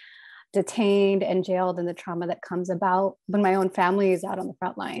being detained and jailed, and the trauma that comes about when my own family is out on the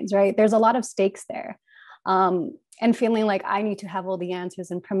front lines, right? There's a lot of stakes there. And feeling like I need to have all the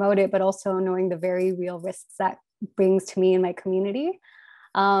answers and promote it, but also knowing the very real risks that brings to me and my community.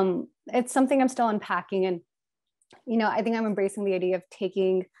 It's something I'm still unpacking. And, you know, I think I'm embracing the idea of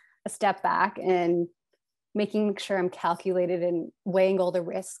taking a step back and making sure I'm calculated and weighing all the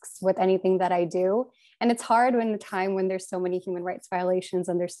risks with anything that I do. And it's hard when the time when there's so many human rights violations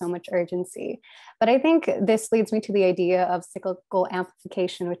and there's so much urgency. But I think this leads me to the idea of cyclical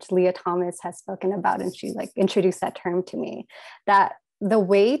amplification, which Leah Thomas has spoken about. And she like introduced that term to me, that the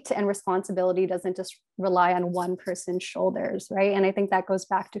weight and responsibility doesn't just rely on one person's shoulders, right? And I think that goes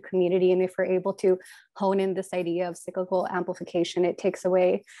back to community. And if we're able to hone in this idea of cyclical amplification, it takes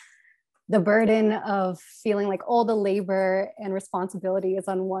away the burden of feeling like all the labor and responsibility is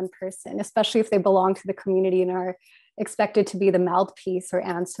on one person, especially if they belong to the community and are expected to be the mouthpiece or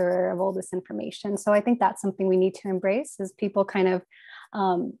answerer of all this information. So I think that's something we need to embrace, is people kind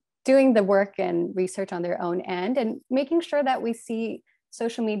of doing the work and research on their own end, and making sure that we see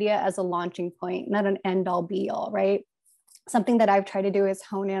social media as a launching point, not an end all be all, right? Something that I've tried to do is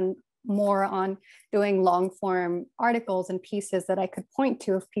hone in more on doing long form articles and pieces that I could point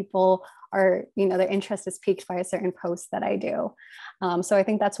to if people are, you know, their interest is piqued by a certain post that I do. So I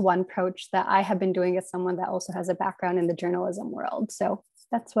think that's one approach that I have been doing as someone that also has a background in the journalism world. So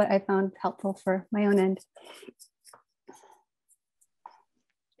that's what I found helpful for my own end.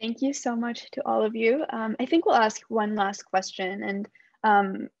 Thank you so much to all of you. I think we'll ask one last question, and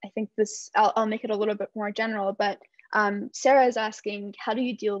I think this, I'll make it a little bit more general, but Sarah is asking, how do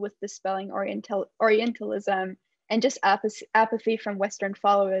you deal with dispelling Orientalism and just apathy from Western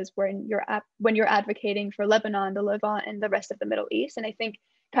followers when you're advocating for Lebanon, the Levant, and the rest of the Middle East? And I think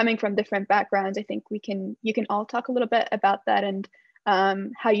coming from different backgrounds, I think you can all talk a little bit about that, and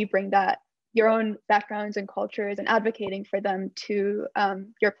how you bring that, your own backgrounds and cultures, and advocating for them to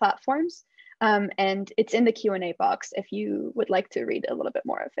your platforms. And it's in the Q&A box if you would like to read a little bit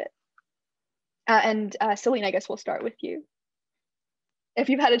more of it. And Celine, I guess we'll start with you, if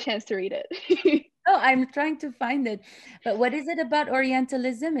you've had a chance to read it. Oh, I'm trying to find it. But what is it about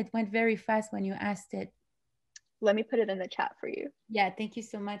Orientalism? It went very fast when you asked it. Let me put it in the chat for you. Yeah, thank you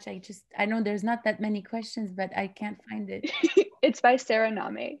so much. I know there's not that many questions, but I can't find it. It's by Sarah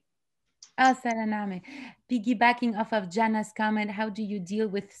Name. Oh, Sarah Name. Piggybacking off of Jana's comment, how do you deal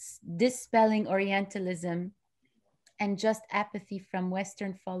with dispelling Orientalism and just apathy from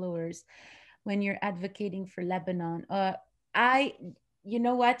Western followers when you're advocating for Lebanon? You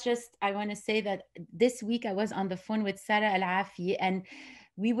know what, I want to say that this week I was on the phone with Sarah Al-Afi, and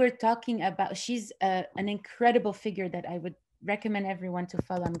we were talking about, she's an incredible figure that I would recommend everyone to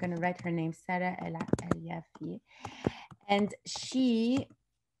follow. I'm going to write her name, Sarah Al-Afi. And she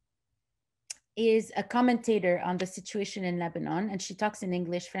is a commentator on the situation in Lebanon, and she talks in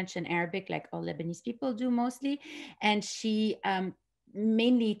English, French, and Arabic, like all Lebanese people do mostly. And she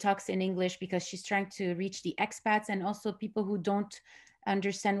mainly talks in English because she's trying to reach the expats and also people who don't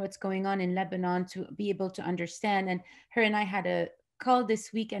understand what's going on in Lebanon to be able to understand. And her and I had a call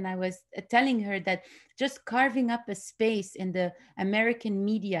this week, and I was telling her that just carving up a space in the American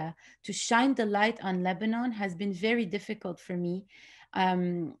media to shine the light on Lebanon has been very difficult for me.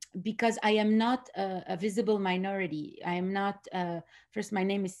 Because I am not a visible minority. I am not, first, my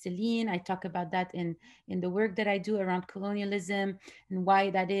name is Celine. I talk about that in the work that I do around colonialism and why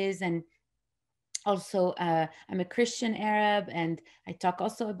that is. And also, I'm a Christian Arab, and I talk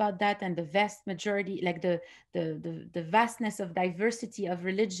also about that, and the vast majority, like the vastness of diversity of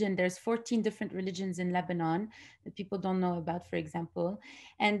religion. There's 14 different religions in Lebanon that people don't know about, for example.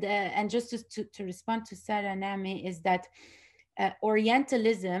 And just to respond to Sarah Name, is that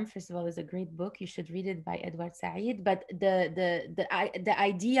Orientalism, first of all, is a great book. You should read it by Edward Said. But the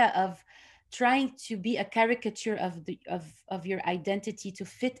idea of trying to be a caricature of your identity to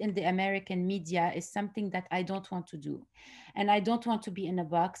fit in the American media is something that I don't want to do. And I don't want to be in a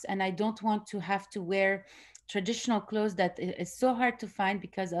box, and I don't want to have to wear traditional clothes that is so hard to find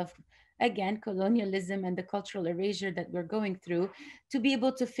because of, again, colonialism and the cultural erasure that we're going through, to be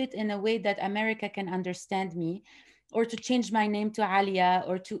able to fit in a way that America can understand me, or to change my name to Alia,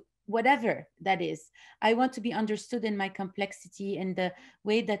 or to whatever that is. I want to be understood in my complexity, in the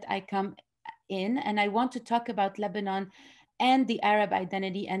way that I come in. And I want to talk about Lebanon and the Arab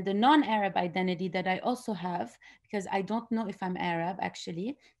identity and the non-Arab identity that I also have, because I don't know if I'm Arab,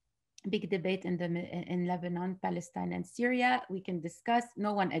 actually. Big debate in Lebanon, Palestine, and Syria. We can discuss.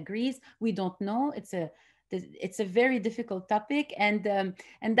 No one agrees. We don't know. It's a very difficult topic, and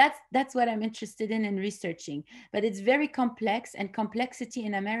that's what I'm interested in researching. But it's very complex, and complexity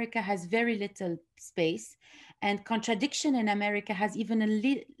in America has very little space, and contradiction in America has even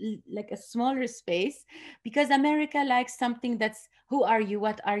a smaller space, because America likes something that's, who are you?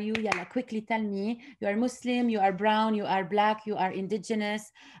 What are you? Yeah, quickly tell me. You are Muslim, you are brown, you are black, you are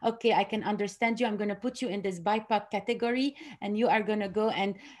indigenous. Okay, I can understand you. I'm going to put you in this BIPOC category, and you are going to go,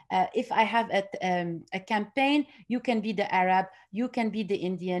 and if I have a campaign, you can be the Arab, you can be the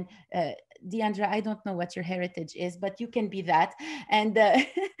Indian. Diandra, I don't know what your heritage is, but you can be that. And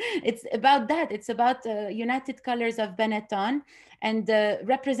it's about that. It's about United Colors of Benetton, and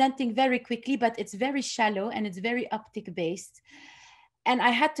representing very quickly, but it's very shallow and it's very optic based. And I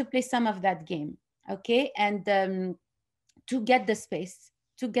had to play some of that game, okay? And to get a space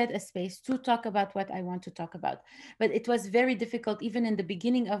to talk about what I want to talk about. But it was very difficult, even in the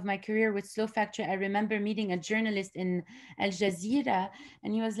beginning of my career with Slow Factor. I remember meeting a journalist in Al Jazeera,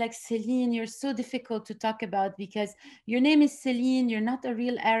 and he was like, Celine, you're so difficult to talk about because your name is Celine, you're not a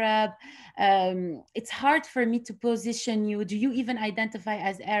real Arab. It's hard for me to position you. Do you even identify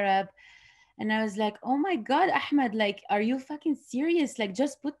as Arab? And I was like, oh my God, Ahmed, like, are you fucking serious? Like,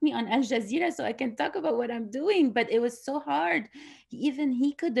 just put me on Al Jazeera so I can talk about what I'm doing. But it was so hard. Even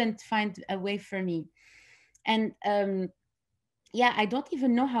he couldn't find a way for me. And yeah, I don't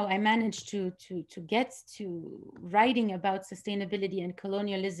even know how I managed to get to writing about sustainability and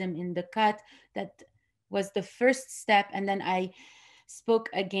colonialism in the cut. That was the first step. And then I spoke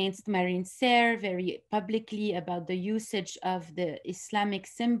against Marine Serre very publicly about the usage of the Islamic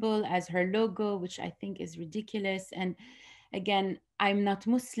symbol as her logo, which I think is ridiculous. And again, I'm not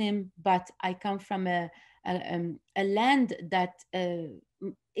Muslim, but I come from a land that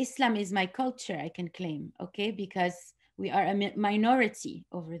Islam is my culture, I can claim, okay? Because we are a minority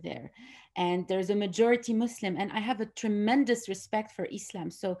over there, and there's a majority Muslim, and I have a tremendous respect for Islam.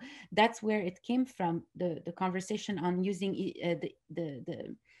 So that's where it came from, the conversation on using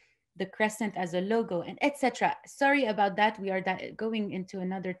the crescent as a logo, and etc. Sorry about that. We are going into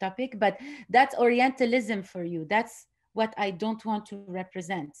another topic, but that's Orientalism for you. That's what I don't want to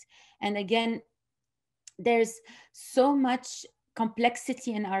represent. And again, there's so much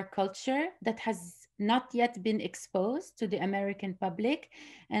complexity in our culture that has not yet been exposed to the American public.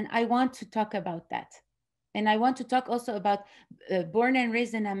 And I want to talk about that. And I want to talk also about born and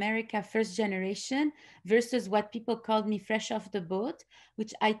raised in America, first generation, versus what people called me fresh off the boat,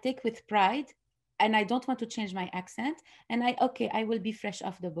 which I take with pride. And I don't want to change my accent. And I will be fresh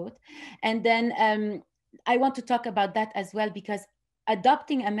off the boat. And then I want to talk about that as well, because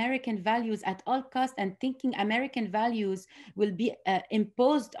adopting American values at all costs and thinking American values will be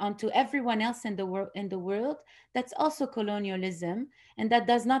imposed onto everyone else in the world, that's also colonialism. And that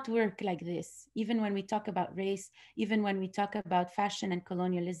does not work like this. Even when we talk about race, even when we talk about fashion and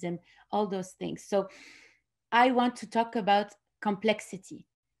colonialism, all those things. So I want to talk about complexity,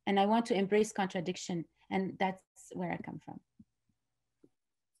 and I want to embrace contradiction. And that's where I come from.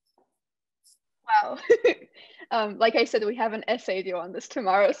 Wow. Like I said, we have an essay due on this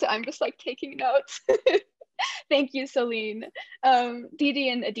tomorrow, so I'm just like taking notes. Thank you, Celine. Didi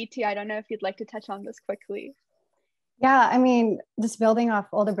and Aditi, I don't know if you'd like to touch on this quickly. Yeah, I mean, just building off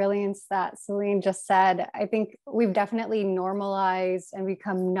all the brilliance that Celine just said, I think we've definitely normalized and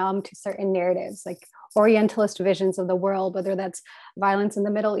become numb to certain narratives, like Orientalist visions of the world, whether that's violence in the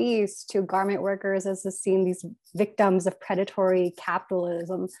Middle East, to garment workers as seen these victims of predatory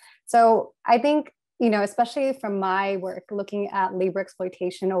capitalism. So I think, especially from my work, looking at labor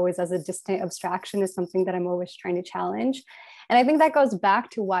exploitation always as a distant abstraction is something that I'm always trying to challenge. And I think that goes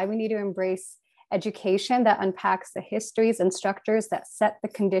back to why we need to embrace education that unpacks the histories and structures that set the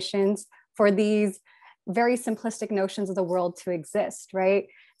conditions for these very simplistic notions of the world to exist, right?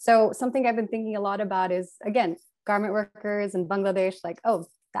 So something I've been thinking a lot about is, again, garment workers in Bangladesh, like, oh,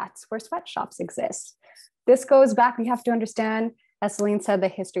 that's where sweatshops exist. This goes back, we have to understand, as Celine said, the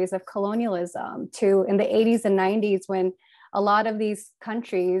histories of colonialism to in the 80s and 90s, when a lot of these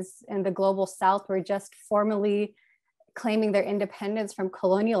countries in the global South were just formally claiming their independence from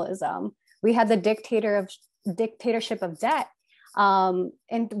colonialism. We had the dictatorship of debt,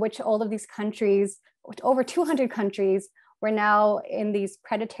 in which all of these countries, over 200 countries, were now in these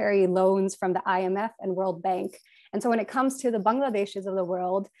predatory loans from the IMF and World Bank. And so when it comes to the Bangladeshis of the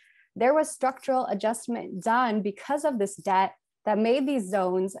world, there was structural adjustment done because of this debt that made these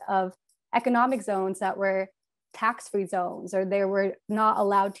zones of economic zones that were tax-free zones, or they were not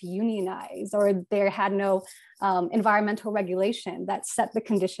allowed to unionize, or they had no environmental regulation that set the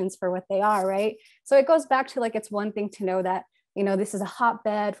conditions for what they are, right? So it goes back to, like, it's one thing to know that, you know, this is a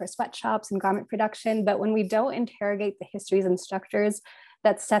hotbed for sweatshops and garment production, but when we don't interrogate the histories and structures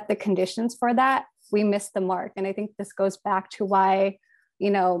that set the conditions for that, we miss the mark. And I think this goes back to why,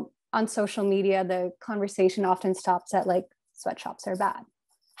 you know, on social media, the conversation often stops at, like, sweatshops are bad.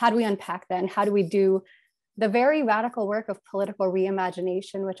 How do we unpack then? How do we do the very radical work of political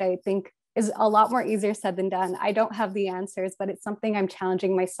reimagination, which I think is a lot more easier said than done? I don't have the answers, but it's something I'm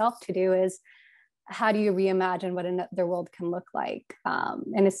challenging myself to do, is how do you reimagine what another world can look like?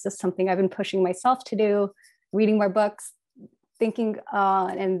 And it's just something I've been pushing myself to do, reading more books, thinking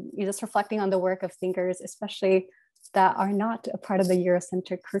and just reflecting on the work of thinkers, especially that are not a part of the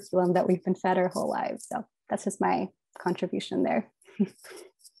Eurocentric curriculum that we've been fed our whole lives. So that's just my contribution there.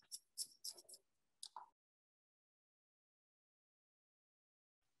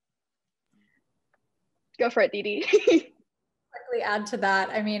 Go for it, Didi. Quickly add to that.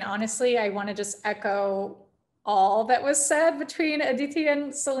 I mean, honestly, I want to just echo all that was said between Aditi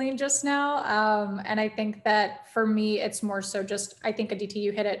and Celine just now. And I think that for me, it's more so just, I think Aditi,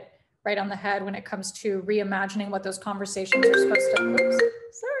 you hit it right on the head when it comes to reimagining what those conversations are supposed to,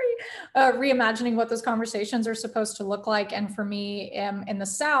 reimagining what those conversations are supposed to look like. And for me, in the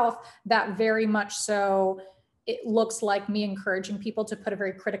South, that very much so, it looks like me encouraging people to put a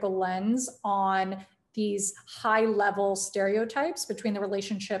very critical lens on these high level stereotypes between the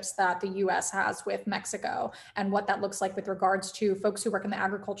relationships that the US has with Mexico and what that looks like with regards to folks who work in the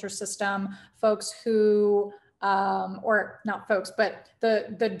agriculture system, folks who, or not folks, but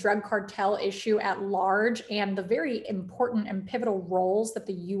the drug cartel issue at large, and the very important and pivotal roles that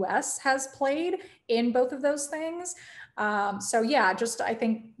the US has played in both of those things. So yeah, just, I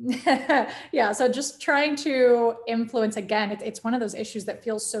think, yeah, so just trying to influence, again, it's one of those issues that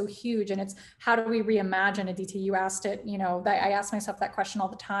feels so huge, and it's how do we reimagine? Aditi, you asked it, you know, that I ask myself that question all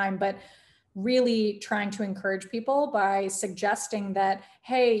the time, but really trying to encourage people by suggesting that,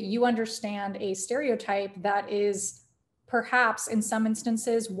 hey, you understand a stereotype that is perhaps in some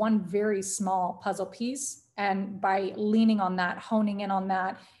instances one very small puzzle piece, and by leaning on that, honing in on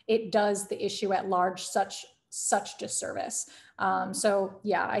that, it does the issue at large such disservice. So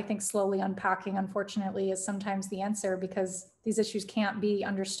yeah, I think slowly unpacking, unfortunately, is sometimes the answer, because these issues can't be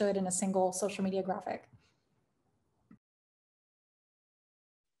understood in a single social media graphic.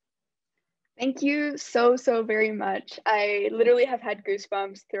 Thank you so very much. I literally have had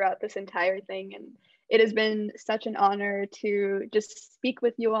goosebumps throughout this entire thing, and it has been such an honor to just speak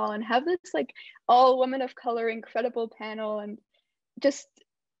with you all and have this, like, all women of color incredible panel. And just,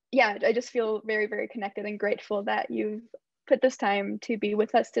 yeah, I just feel very connected and grateful that you've put this time to be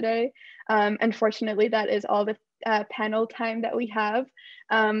with us today. Unfortunately, that is all the panel time that we have.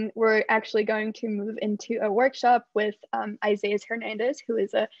 We're actually going to move into a workshop with Isaiah Hernandez, who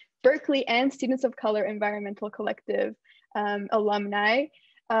is a Berkeley and Students of Color Environmental Collective alumni.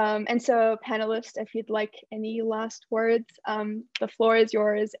 And so panelists, if you'd like any last words, the floor is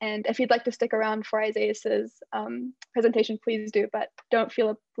yours. And if you'd like to stick around for Isaiah's presentation, please do, but don't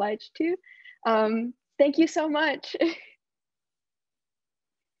feel obliged to. Thank you so much.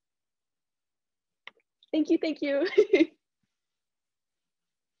 Thank you.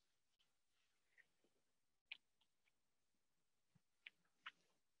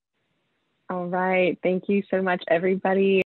 All right, thank you so much, everybody.